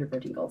count towards your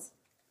protein goals.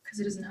 Because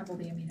it doesn't have all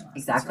the amino acids.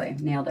 Exactly. Right?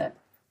 Nailed it.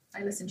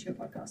 I listen to your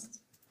podcasts.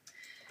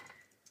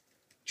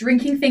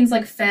 Drinking things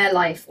like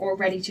Fairlife or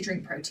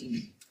ready-to-drink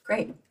protein.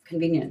 Great.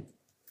 Convenient.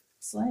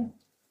 Slay.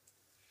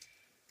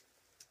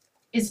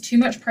 Is too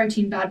much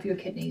protein bad for your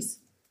kidneys?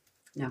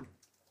 No.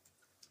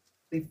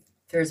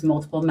 There's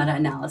multiple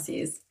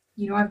meta-analyses.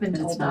 You know, I've been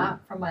But it's told not.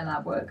 that from my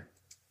lab work.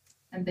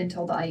 And been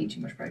told that I eat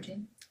too much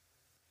protein.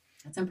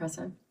 That's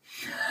impressive.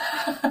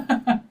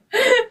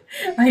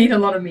 I eat a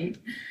lot of meat.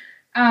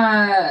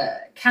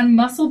 Can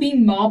muscle be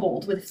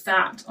marbled with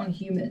fat on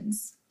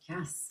humans?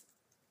 Yes.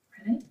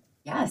 Really?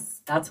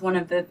 Yes. That's one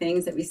of the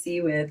things that we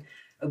see with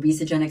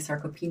obesogenic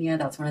sarcopenia.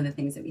 That's one of the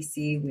things that we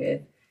see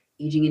with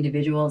aging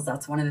individuals.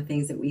 That's one of the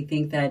things that we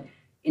think that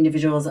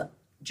individuals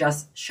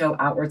just show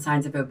outward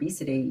signs of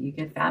obesity. You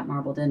get fat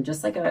marbled in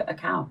just like a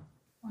cow.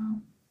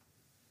 Wow.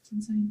 That's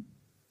insane.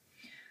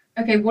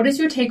 Okay, what is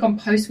your take on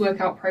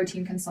post-workout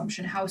protein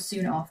consumption? How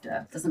soon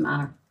after? Doesn't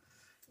matter.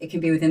 It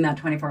can be within that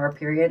 24-hour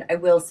period. I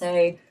will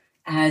say,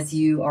 as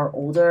you are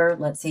older,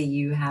 let's say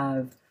you're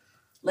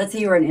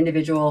an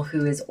individual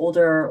who is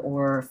older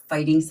or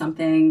fighting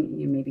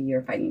something. Maybe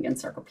you're fighting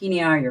against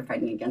sarcopenia, or you're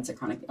fighting against a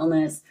chronic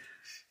illness,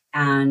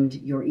 and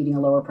you're eating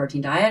a lower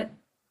protein diet.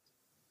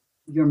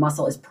 Your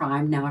muscle is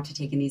primed now to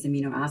take in these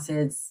amino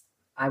acids.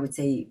 I would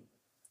say,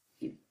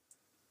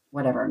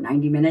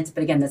 90 minutes.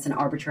 But again, that's an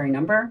arbitrary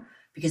number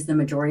because the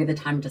majority of the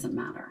time it doesn't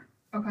matter.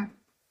 Okay.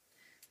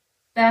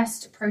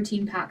 Best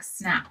protein pack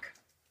snack?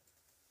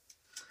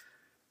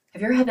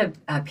 Have you ever had the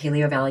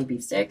Paleo Valley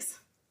beef sticks?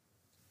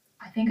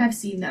 I think I've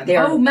seen them.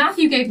 They're-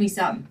 Matthew gave me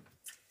some.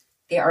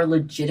 They are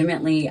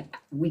legitimately,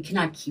 we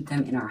cannot keep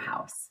them in our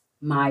house.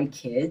 My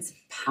kids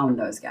pound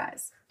those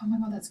guys. Oh my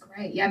God, that's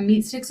great. Yeah,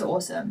 meat sticks are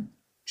awesome.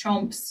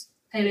 Chomps,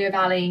 Paleo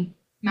Valley,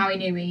 Maui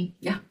Nui.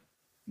 Yeah.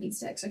 Meat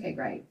sticks. Okay,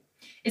 great.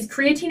 Is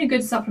creatine a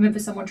good supplement for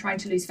someone trying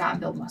to lose fat and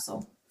build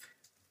muscle?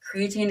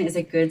 Creatine is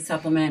a good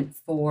supplement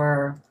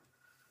for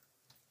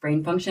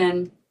brain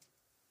function,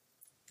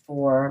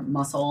 for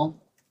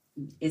muscle.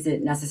 Is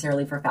it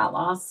necessarily for fat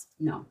loss?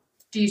 No.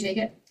 Do you take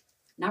it?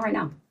 Not right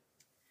now.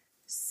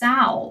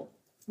 Sal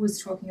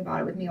was talking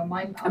about it with me on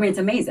my I mean, it's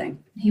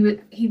amazing.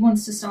 He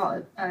wants to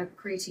start a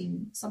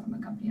creatine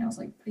supplement company. And I was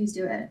like, please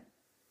do it.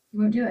 He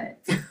won't do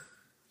it.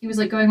 He was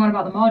like going on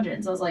about the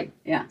margins. I was like,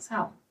 yeah.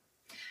 Sal.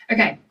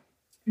 Okay.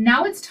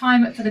 Now it's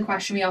time for the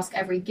question we ask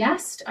every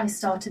guest. I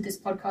started this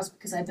podcast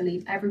because I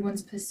believe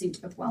everyone's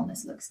pursuit of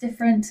wellness looks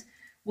different.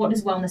 What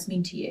does wellness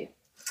mean to you?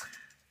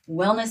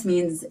 Wellness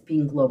means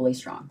being globally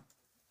strong.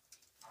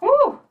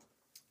 Whew.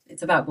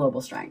 It's about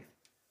global strength.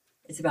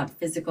 It's about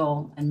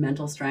physical and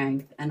mental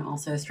strength and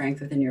also strength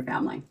within your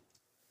family.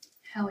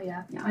 Hell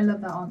yeah. I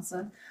love that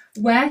answer.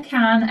 Where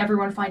can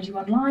everyone find you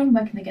online?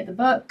 Where can they get the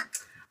book?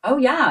 Oh,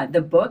 yeah.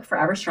 The book,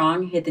 Forever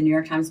Strong, hit the New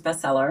York Times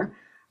bestseller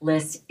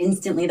list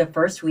instantly the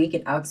first week.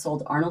 It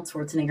outsold Arnold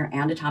Schwarzenegger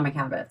and Atomic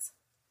Habits.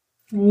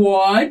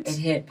 What? It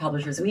hit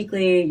Publishers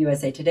Weekly,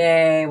 USA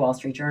Today, Wall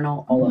Street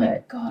Journal, all of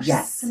it. Oh my gosh.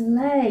 Yes.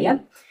 Slay.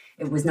 Yep.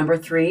 It was number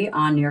 3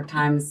 on New York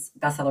Times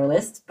bestseller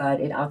list, but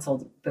it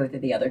outsold both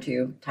of the other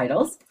 2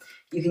 titles.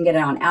 You can get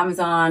it on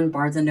Amazon,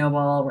 Barnes &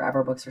 Noble,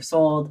 wherever books are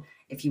sold.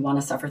 If you want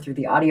to suffer through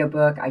the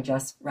audiobook, I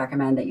just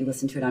recommend that you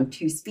listen to it on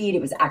 2 speed.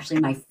 It was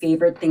actually my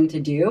favorite thing to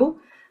do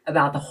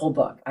about the whole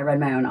book. I read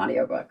my own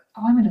audiobook.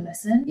 Oh, I'm going to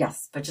listen.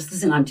 Yes, but just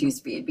listen on 2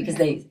 speed because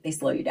they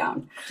slow you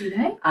down. Do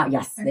they?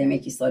 Yes, Okay. They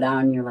make you slow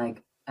down. You're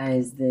like,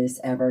 is this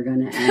ever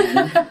going to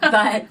end?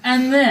 But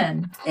And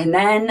then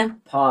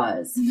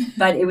pause.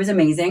 But it was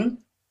amazing.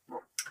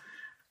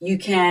 You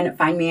can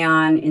find me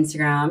on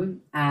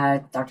Instagram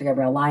at Dr.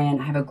 Gabrielle Lyon.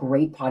 I have a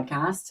great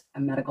podcast, a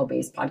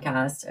medical-based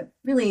podcast,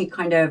 really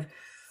kind of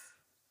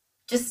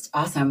just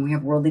awesome. We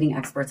have world-leading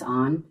experts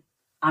on.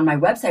 On my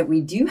website,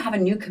 we do have a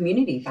new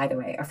community, by the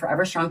way, a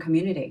Forever Strong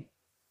community,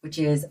 which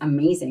is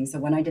amazing. So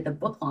when I did the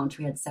book launch,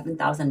 we had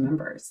 7,000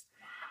 members.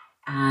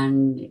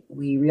 And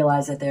we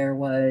realized that there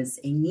was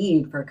a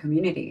need for a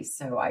community.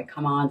 So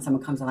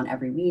someone comes on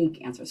every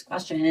week, answers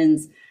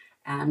questions,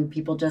 and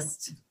people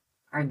just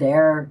are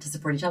there to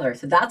support each other.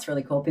 So that's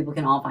really cool. People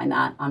can all find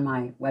that on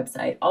my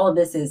website. All of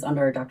this is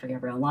under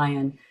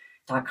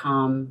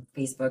drgabriellelyon.com,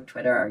 Facebook,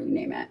 Twitter, you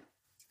name it.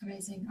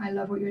 amazing. I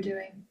love what you're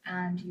doing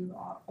and you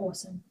are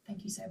awesome.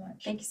 Thank you so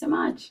much. Thank you so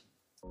much.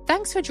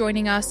 Thanks for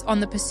joining us on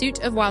the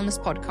Pursuit of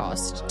Wellness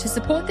podcast. To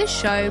support this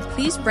show,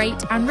 please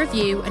rate and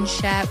review and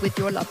share with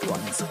your loved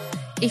ones.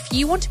 If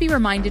you want to be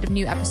reminded of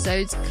new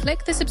episodes,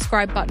 click the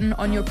subscribe button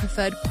on your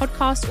preferred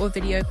podcast or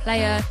video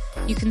player.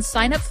 You can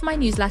sign up for my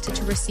newsletter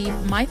to receive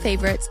my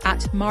favorites at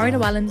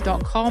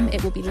marilewellen.com.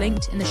 It will be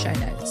linked in the show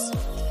notes.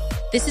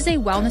 This is a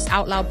Wellness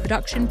Out Loud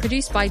production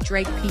produced by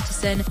Drake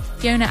Peterson,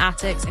 Fiona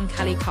Attucks, and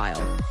Kelly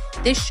Kyle.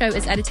 This show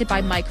is edited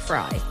by Mike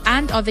Fry,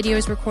 and our video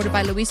is recorded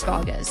by Luis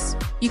Vargas.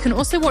 You can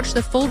also watch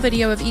the full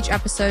video of each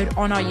episode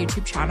on our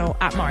YouTube channel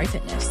at Mari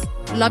Fitness.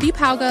 Love you,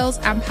 Power Girls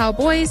and Power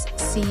Boys.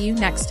 See you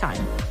next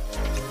time.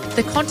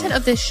 The content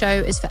of this show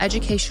is for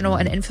educational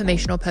and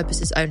informational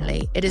purposes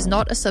only. It is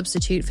not a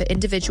substitute for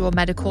individual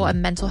medical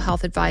and mental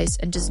health advice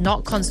and does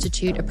not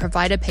constitute a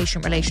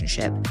provider-patient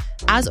relationship.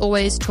 As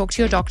always, talk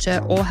to your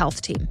doctor or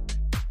health team.